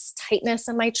 this tightness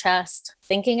in my chest,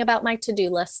 thinking about my to-do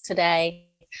list today,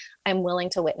 I'm willing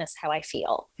to witness how I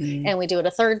feel. And we do it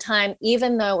a third time,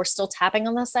 even though we're still tapping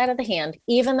on the side of the hand,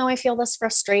 even though I feel this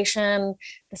frustration,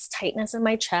 this tightness in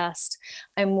my chest,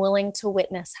 I'm willing to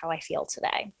witness how I feel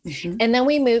today. And then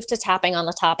we move to tapping on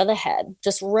the top of the head,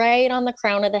 just right on the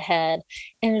crown of the head,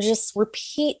 and just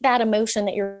repeat that emotion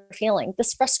that you're feeling,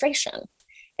 this frustration.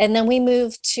 And then we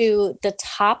move to the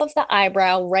top of the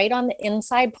eyebrow, right on the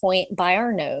inside point by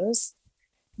our nose.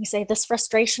 We say, this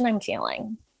frustration I'm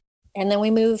feeling. And then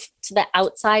we move to the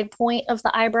outside point of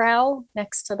the eyebrow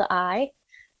next to the eye,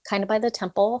 kind of by the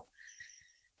temple.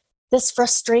 This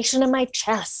frustration in my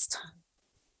chest.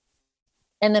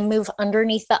 And then move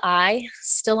underneath the eye,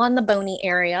 still on the bony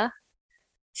area,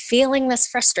 feeling this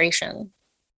frustration.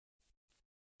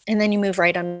 And then you move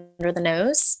right under the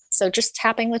nose. So just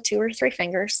tapping with 2 or 3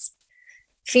 fingers,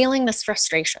 feeling this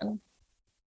frustration.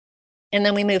 And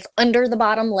then we move under the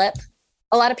bottom lip.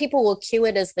 A lot of people will cue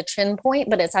it as the chin point,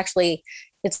 but it's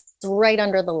right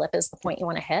under the lip is the point you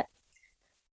want to hit.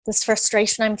 This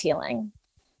frustration I'm feeling.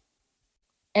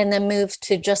 And then move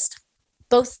to just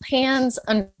both hands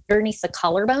underneath the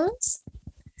collarbones,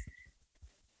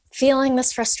 feeling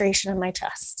this frustration in my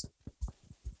chest.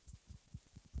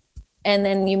 And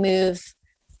then you move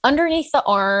underneath the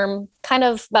arm, kind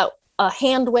of about a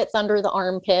hand width under the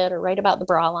armpit or right about the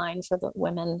bra line for the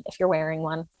women, if you're wearing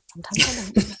one. Sometimes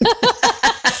I don't.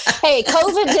 Hey,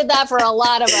 COVID did that for a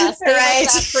lot of us. They Right.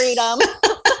 that freedom.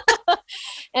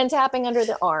 And tapping under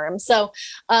the arm. So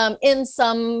in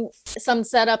some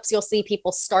setups, you'll see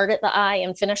people start at the eye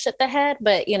and finish at the head.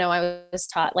 But, I was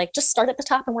taught, like, just start at the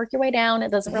top and work your way down. It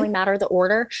doesn't really matter the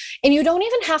order. And you don't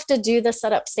even have to do the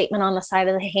setup statement on the side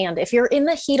of the hand. If you're in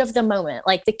the heat of the moment,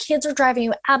 like the kids are driving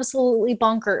you absolutely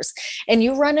bonkers and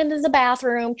you run into the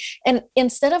bathroom, and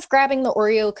instead of grabbing the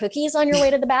Oreo cookies on your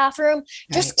way to the bathroom,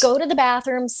 just go to the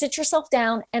bathroom, sit yourself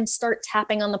down and start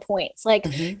tapping on the points. Like,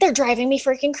 they're driving me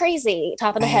freaking crazy.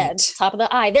 Top of the head, top of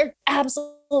the eye. They're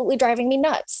absolutely driving me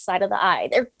nuts. Side of the eye.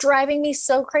 They're driving me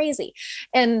so crazy.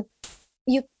 And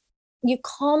you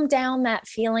calm down that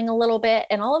feeling a little bit,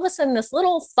 and all of a sudden this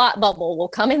little thought bubble will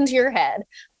come into your head.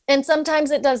 And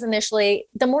sometimes it does initially.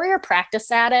 The more you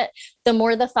practice at it, the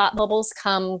more the thought bubbles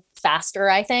come faster,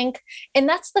 I think. And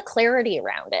that's the clarity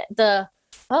around it.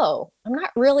 I'm not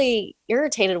really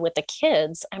irritated with the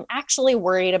kids. I'm actually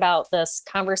worried about this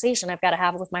conversation I've got to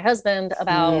have with my husband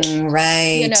about,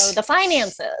 the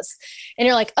finances. And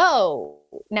you're like,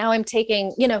 now I'm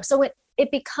taking, so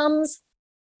it becomes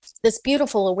this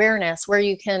beautiful awareness where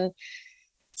you can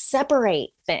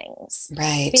separate things.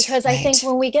 Right. Because I think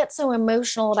when we get so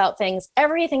emotional about things,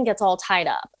 everything gets all tied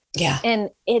up. Yeah.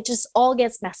 And it just all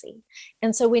gets messy.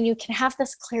 And so when you can have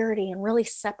this clarity and really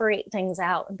separate things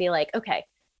out and be like, okay,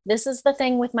 this is the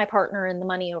thing with my partner and the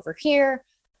money over here.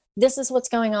 This is what's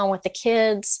going on with the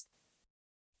kids.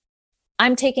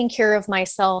 I'm taking care of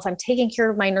myself. I'm taking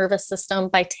care of my nervous system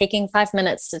by taking 5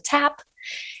 minutes to tap.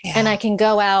 Yeah. And I can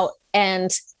go out, and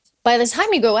by the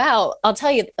time you go out, I'll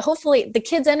tell you, hopefully the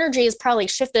kids' energy is probably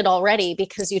shifted already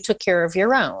because you took care of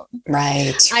your own.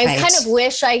 Right. I kind of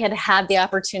wish I had the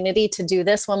opportunity to do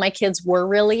this when my kids were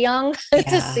really young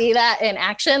to see that in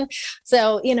action.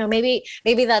 So, maybe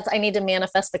I need to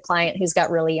manifest a client who's got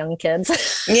really young kids.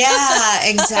 Yeah,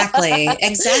 exactly.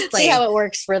 Exactly. See how it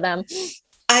works for them.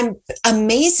 I'm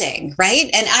amazing.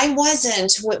 Right. And I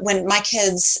wasn't when my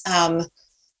kids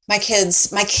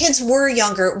were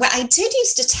younger. Well, I did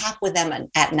used to tap with them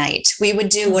at night. We would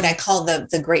do what I call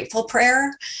the grateful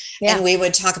prayer. Yeah. And we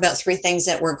would talk about 3 things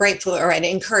that we're grateful, or I'd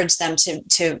encourage them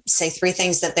to say 3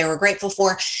 things that they were grateful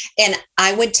for. And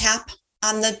I would tap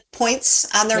on the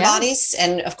points on their bodies,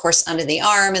 and of course under the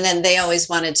arm. And then they always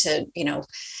wanted to,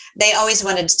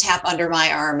 tap under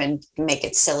my arm and make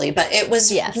it silly, but it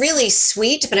was really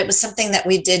sweet, but it was something that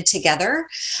we did together.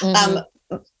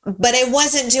 But I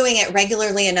wasn't doing it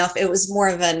regularly enough. It was more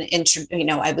of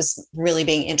I was really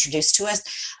being introduced to us,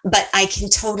 but I can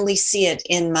totally see it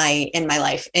in my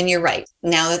life. And you're right.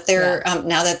 Now that they're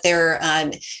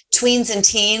tweens and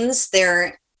teens,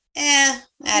 they're,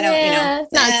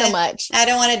 not so much. I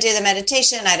don't want to do the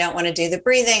meditation. I don't want to do the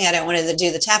breathing. I don't want to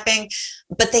do the tapping,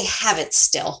 but they have it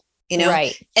still,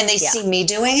 right. And they see me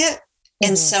doing it.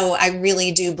 And so I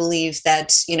really do believe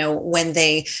that,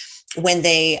 when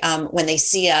they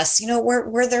see us,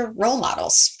 we're their role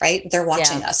models, right? They're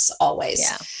watching us always.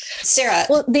 Yeah. Sarah.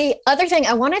 Well, the other thing,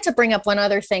 I wanted to bring up one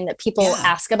other thing that people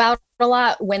ask about a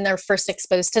lot when they're first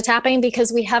exposed to tapping,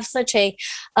 because we have such a,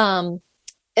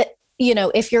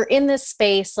 if you're in this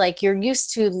space, like you're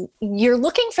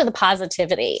looking for the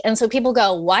positivity. And so people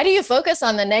go, why do you focus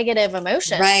on the negative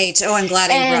emotion? Right. Oh, I'm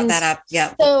glad you brought that up.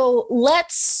 Yeah. So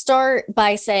let's start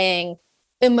by saying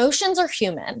emotions are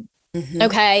human. Mm-hmm.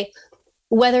 Okay.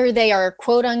 Whether they are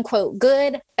quote unquote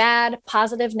good, bad,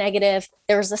 positive, negative,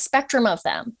 there's a spectrum of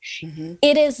them. Mm-hmm.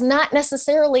 It is not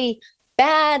necessarily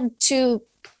bad to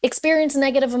experience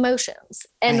negative emotions.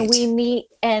 And Right. we need,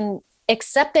 and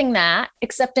accepting that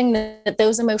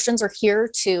those emotions are here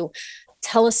to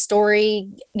tell a story,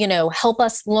 help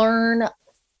us learn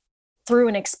through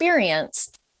an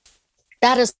experience.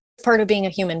 That is part of being a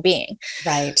human being.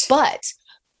 Right. But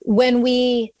when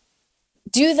we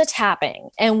do the tapping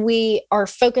and we are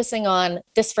focusing on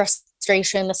this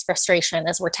frustration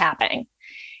as we're tapping,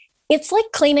 it's like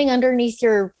cleaning underneath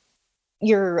your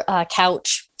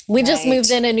couch. We just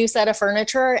moved in a new set of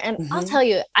furniture, and I'll tell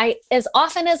you, as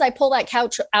often as I pull that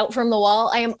couch out from the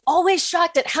wall, I am always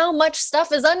shocked at how much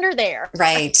stuff is under there.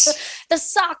 Right. The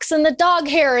socks and the dog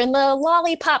hair and the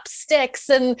lollipop sticks.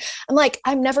 And I'm like,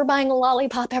 I'm never buying a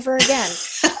lollipop ever again.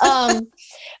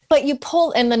 But you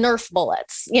pull, and the Nerf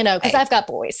bullets, because I've got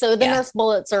boys. So the Nerf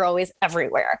bullets are always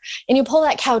everywhere. And you pull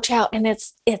that couch out and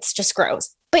it's just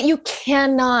gross. But you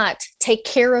cannot take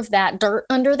care of that dirt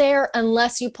under there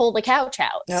unless you pull the couch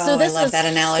out. Oh, so I love that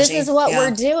analogy. This is what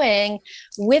we're doing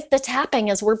with the tapping,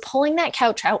 is we're pulling that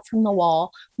couch out from the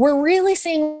wall. We're really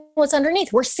seeing what's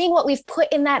underneath. We're seeing what we've put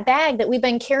in that bag that we've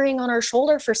been carrying on our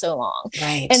shoulder for so long.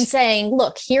 Right. And saying,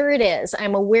 look, here it is.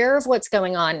 I'm aware of what's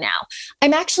going on now.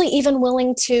 I'm actually even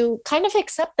willing to kind of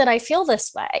accept that I feel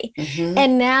this way. Mm-hmm.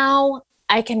 And now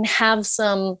I can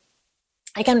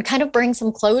kind of bring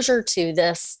some closure to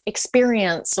this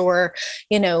experience, or,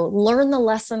 learn the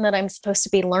lesson that I'm supposed to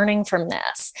be learning from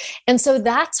this. And so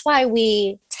that's why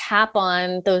we tap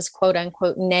on those quote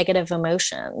unquote negative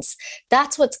emotions.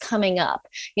 That's what's coming up.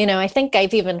 I think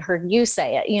I've even heard you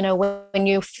say it, when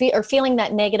you are feeling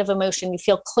that negative emotion, you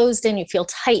feel closed in, you feel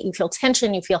tight, you feel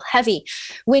tension, you feel heavy.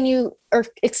 When you are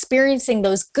experiencing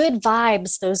those good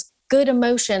vibes, those good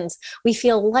emotions, we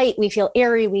feel light, we feel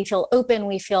airy, we feel open,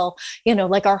 we feel,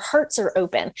 like our hearts are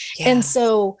open. Yeah. And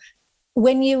so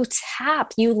when you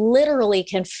tap, you literally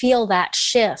can feel that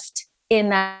shift in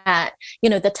that,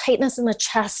 the tightness in the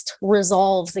chest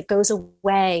resolves, it goes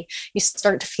away. You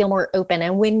start to feel more open.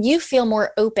 And when you feel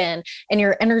more open and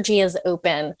your energy is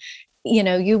open,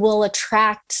 you will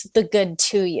attract the good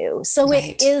to you. So right.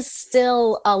 It is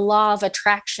still a law of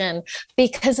attraction,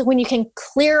 because when you can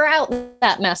clear out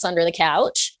that mess under the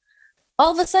couch,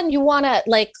 all of a sudden you want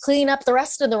to clean up the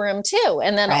rest of the room too.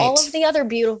 And then right. All of the other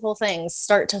beautiful things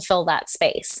start to fill that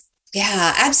space.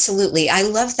 Yeah, absolutely. I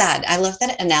love that. I love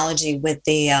that analogy with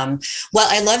the, I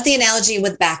love the analogy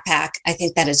with backpack. I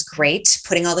think that is great.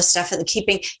 Putting all the stuff and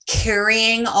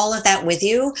carrying all of that with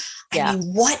you. Yeah. I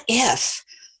mean, what if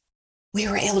we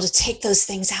were able to take those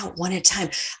things out one at a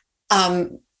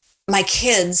time? My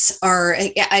kids are,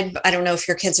 I don't know if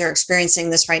your kids are experiencing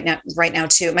this right now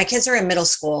too. My kids are in middle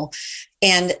school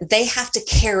and they have to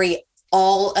carry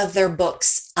all of their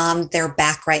books on their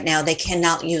back right now. They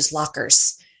cannot use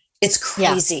lockers. It's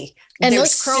crazy. Yeah. And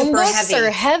those Chromebooks are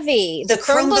heavy. The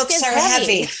Chromebooks are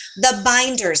heavy. The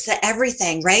binders, the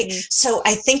everything, right? Mm-hmm. So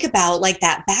I think about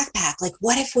that backpack.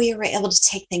 What if we were able to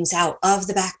take things out of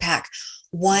the backpack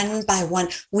one by one?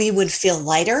 We would feel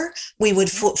lighter. We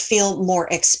would feel more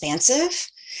expansive.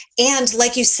 And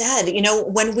like you said,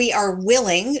 when we are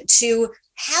willing to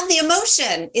have the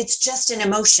emotion, it's just an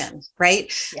emotion,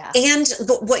 right? Yeah. And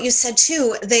what you said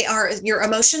too, your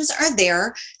emotions are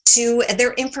there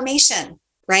they're information,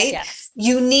 right? Yes.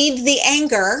 You need the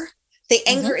anger. The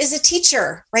anger is a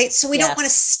teacher, right? So we don't want to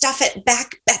stuff it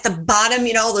back at the bottom,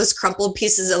 all those crumpled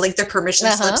pieces of their permission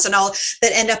slips and all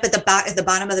that end up at the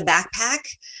bottom of the backpack.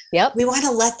 Yep. We want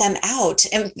to let them out,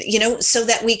 and so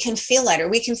that we can feel lighter,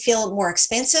 we can feel more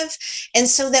expansive, and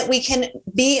so that we can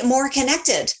be more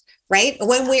connected. Right?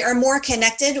 When we are more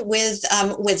connected with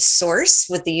source,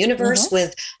 with the universe,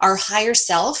 with our higher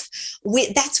self,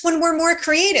 that's when we're more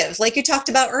creative. Like you talked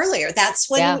about earlier, that's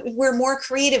when we're more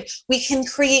creative. We can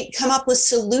come up with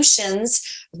solutions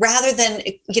rather than,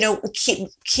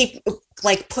 keep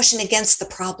pushing against the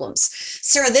problems.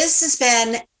 Sarah, this has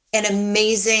been an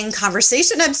amazing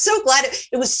conversation. I'm so glad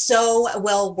it was so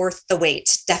well worth the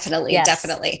wait. Definitely. Yes.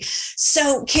 Definitely.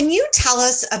 So can you tell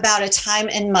us about a time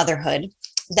in motherhood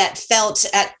that felt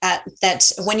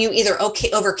that when you either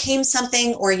overcame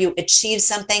something or you achieved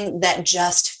something that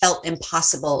just felt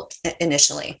impossible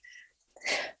initially?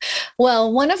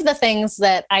 Well, one of the things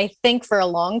that I think for a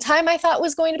long time I thought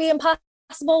was going to be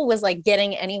impossible was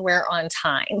getting anywhere on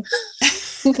time.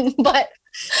 But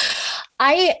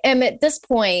I am at this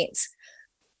point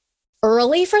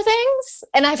early for things.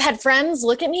 And I've had friends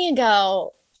look at me and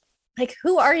go,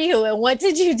 who are you? And what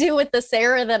did you do with the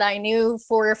Sarah that I knew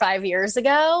 4 or 5 years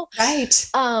ago? Right.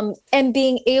 And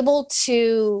being able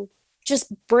to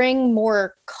just bring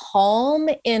more calm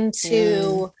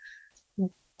into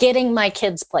getting my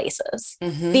kids places,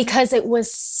 because it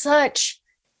was such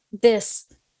this,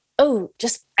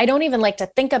 I don't even like to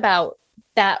think about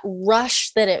that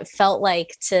rush that it felt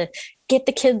like to get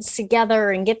the kids together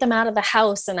and get them out of the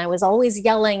house. And I was always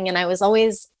yelling, and it was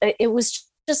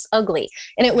just ugly.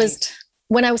 And it was,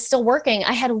 when I was still working,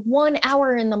 I had 1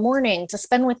 hour in the morning to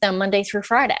spend with them Monday through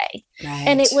Friday. Right.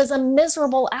 And it was a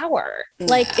miserable hour.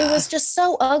 Like, it was just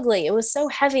so ugly. It was so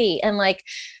heavy. And like,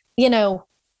 you know,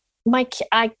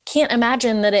 I can't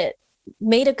imagine that it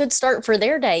made a good start for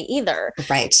their day either.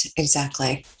 Right.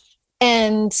 Exactly.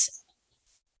 And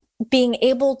being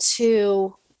able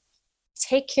to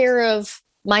take care of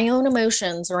my own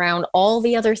emotions around all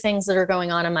the other things that are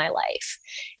going on in my life,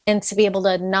 and to be able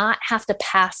to not have to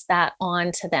pass that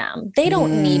on to them. They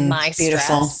don't need my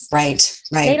beautiful stress.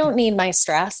 Right. They don't need my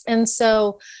stress. And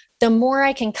so the more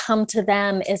I can come to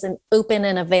them as an open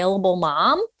and available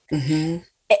mom,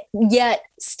 yet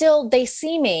still they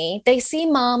see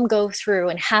mom go through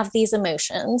and have these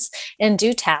emotions and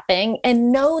do tapping,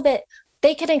 and know that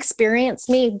they can experience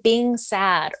me being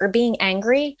sad or being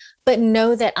angry, but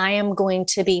know that I am going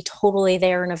to be totally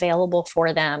there and available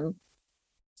for them,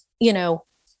 you know,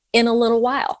 in a little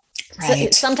while.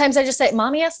 Right. So sometimes I just say,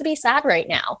 mommy has to be sad right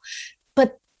now.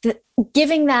 But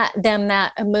giving them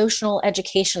that emotional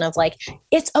education of like,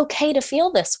 it's okay to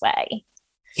feel this way.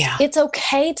 Yeah. It's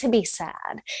okay to be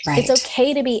sad. Right. It's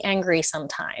okay to be angry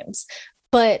sometimes,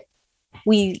 but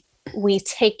we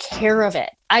take care of it.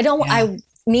 I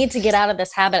need to get out of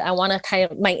this habit. I want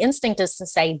to my instinct is to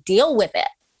say, deal with it.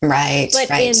 Right. But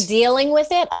in dealing with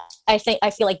it, I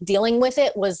feel like dealing with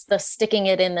it was the sticking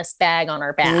it in this bag on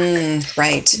our back.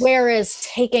 Right. Whereas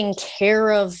taking care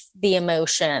of the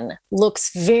emotion looks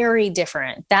very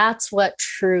different. That's what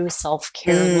true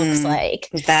self-care looks like.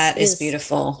 That is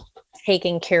beautiful.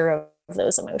 Taking care of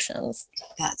those emotions.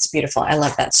 That's beautiful. I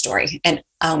love that story. And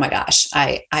oh my gosh,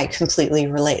 I completely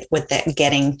relate with that,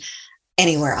 getting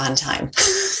anywhere on time.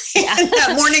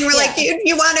 That morning we're like,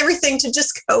 you want everything to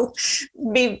just go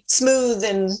be smooth,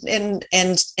 and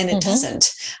it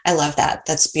doesn't. I love that.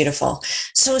 That's beautiful.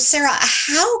 So Sarah,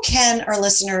 how can our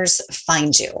listeners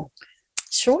find you?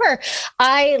 Sure.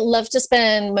 I love to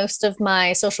spend most of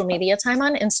my social media time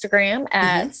on Instagram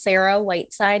at Sarah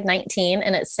Whiteside 19,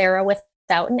 and it's Sarah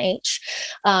without an H.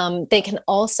 They can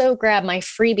also grab my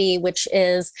freebie, which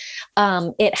is,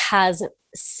 it has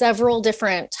several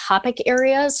different topic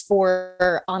areas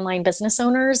for online business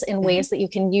owners in ways that you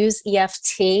can use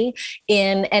EFT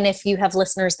in. And if you have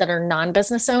listeners that are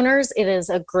non-business owners, it is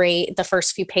the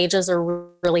first few pages are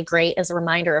really great as a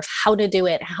reminder of how to do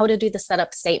it, how to do the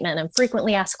setup statement and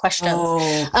frequently asked questions.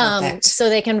 So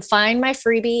they can find my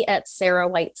freebie at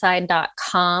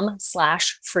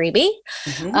sarahwhiteside.com/freebie.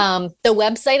 The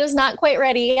website is not quite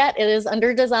ready yet. It is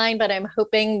under design, but I'm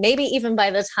hoping maybe even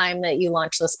by the time that you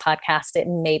launch this podcast, it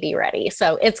may be ready.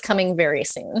 So it's coming very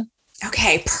soon.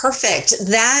 Okay, perfect.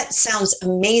 That sounds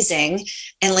amazing.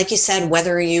 And like you said,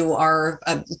 whether you are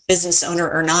a business owner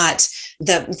or not,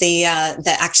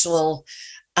 the actual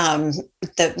how to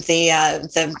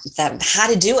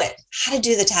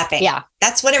do the tapping. Yeah,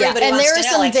 that's what everybody wants to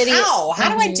know. Like,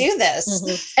 how do I do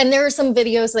this? And there are some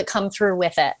videos that come through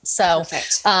with it. So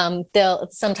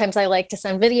sometimes I like to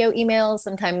send video emails.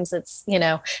 Sometimes it's,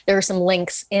 there are some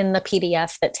links in the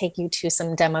PDF that take you to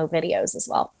some demo videos as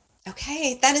well.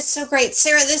 Okay, that is so great.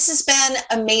 Sarah, this has been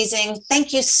amazing.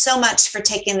 Thank you so much for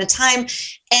taking the time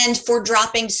and for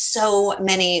dropping so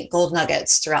many gold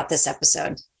nuggets throughout this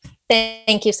episode.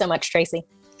 Thank you so much, Tracy.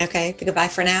 Okay, goodbye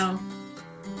for now.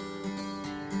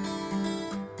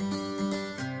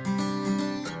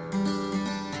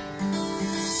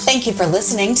 Thank you for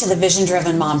listening to the Vision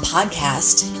Driven Mom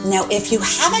podcast. Now, if you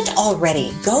haven't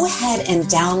already, go ahead and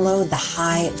download the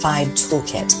High Vibe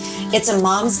Toolkit. It's a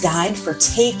mom's guide for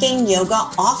taking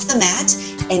yoga off the mat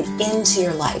and into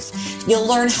your life. You'll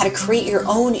learn how to create your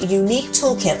own unique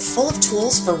toolkit full of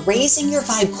tools for raising your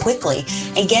vibe quickly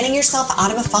and getting yourself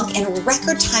out of a funk in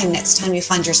record time next time you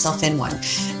find yourself in one.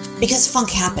 Because funk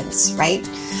happens, right?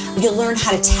 You'll learn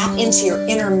how to tap into your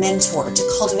inner mentor to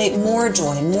cultivate more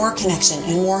joy, more connection,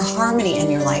 and more harmony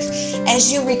in your life as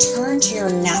you return to your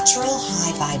natural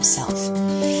high vibe self.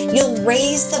 You'll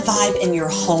raise the vibe in your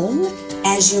home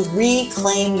as you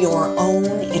reclaim your own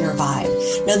inner vibe.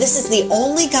 Now, this is the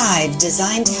only guide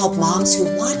designed to help moms who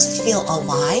want to feel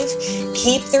alive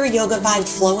keep their yoga vibe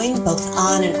flowing both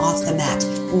on and off the mat,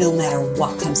 no matter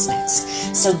what comes next.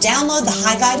 So download the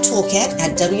High Vibe Toolkit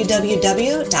at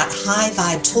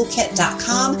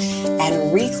www.highvibetoolkit.com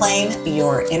and reclaim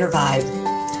your inner vibe.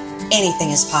 Anything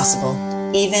is possible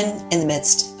even in the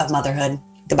midst of motherhood.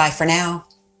 Goodbye for now.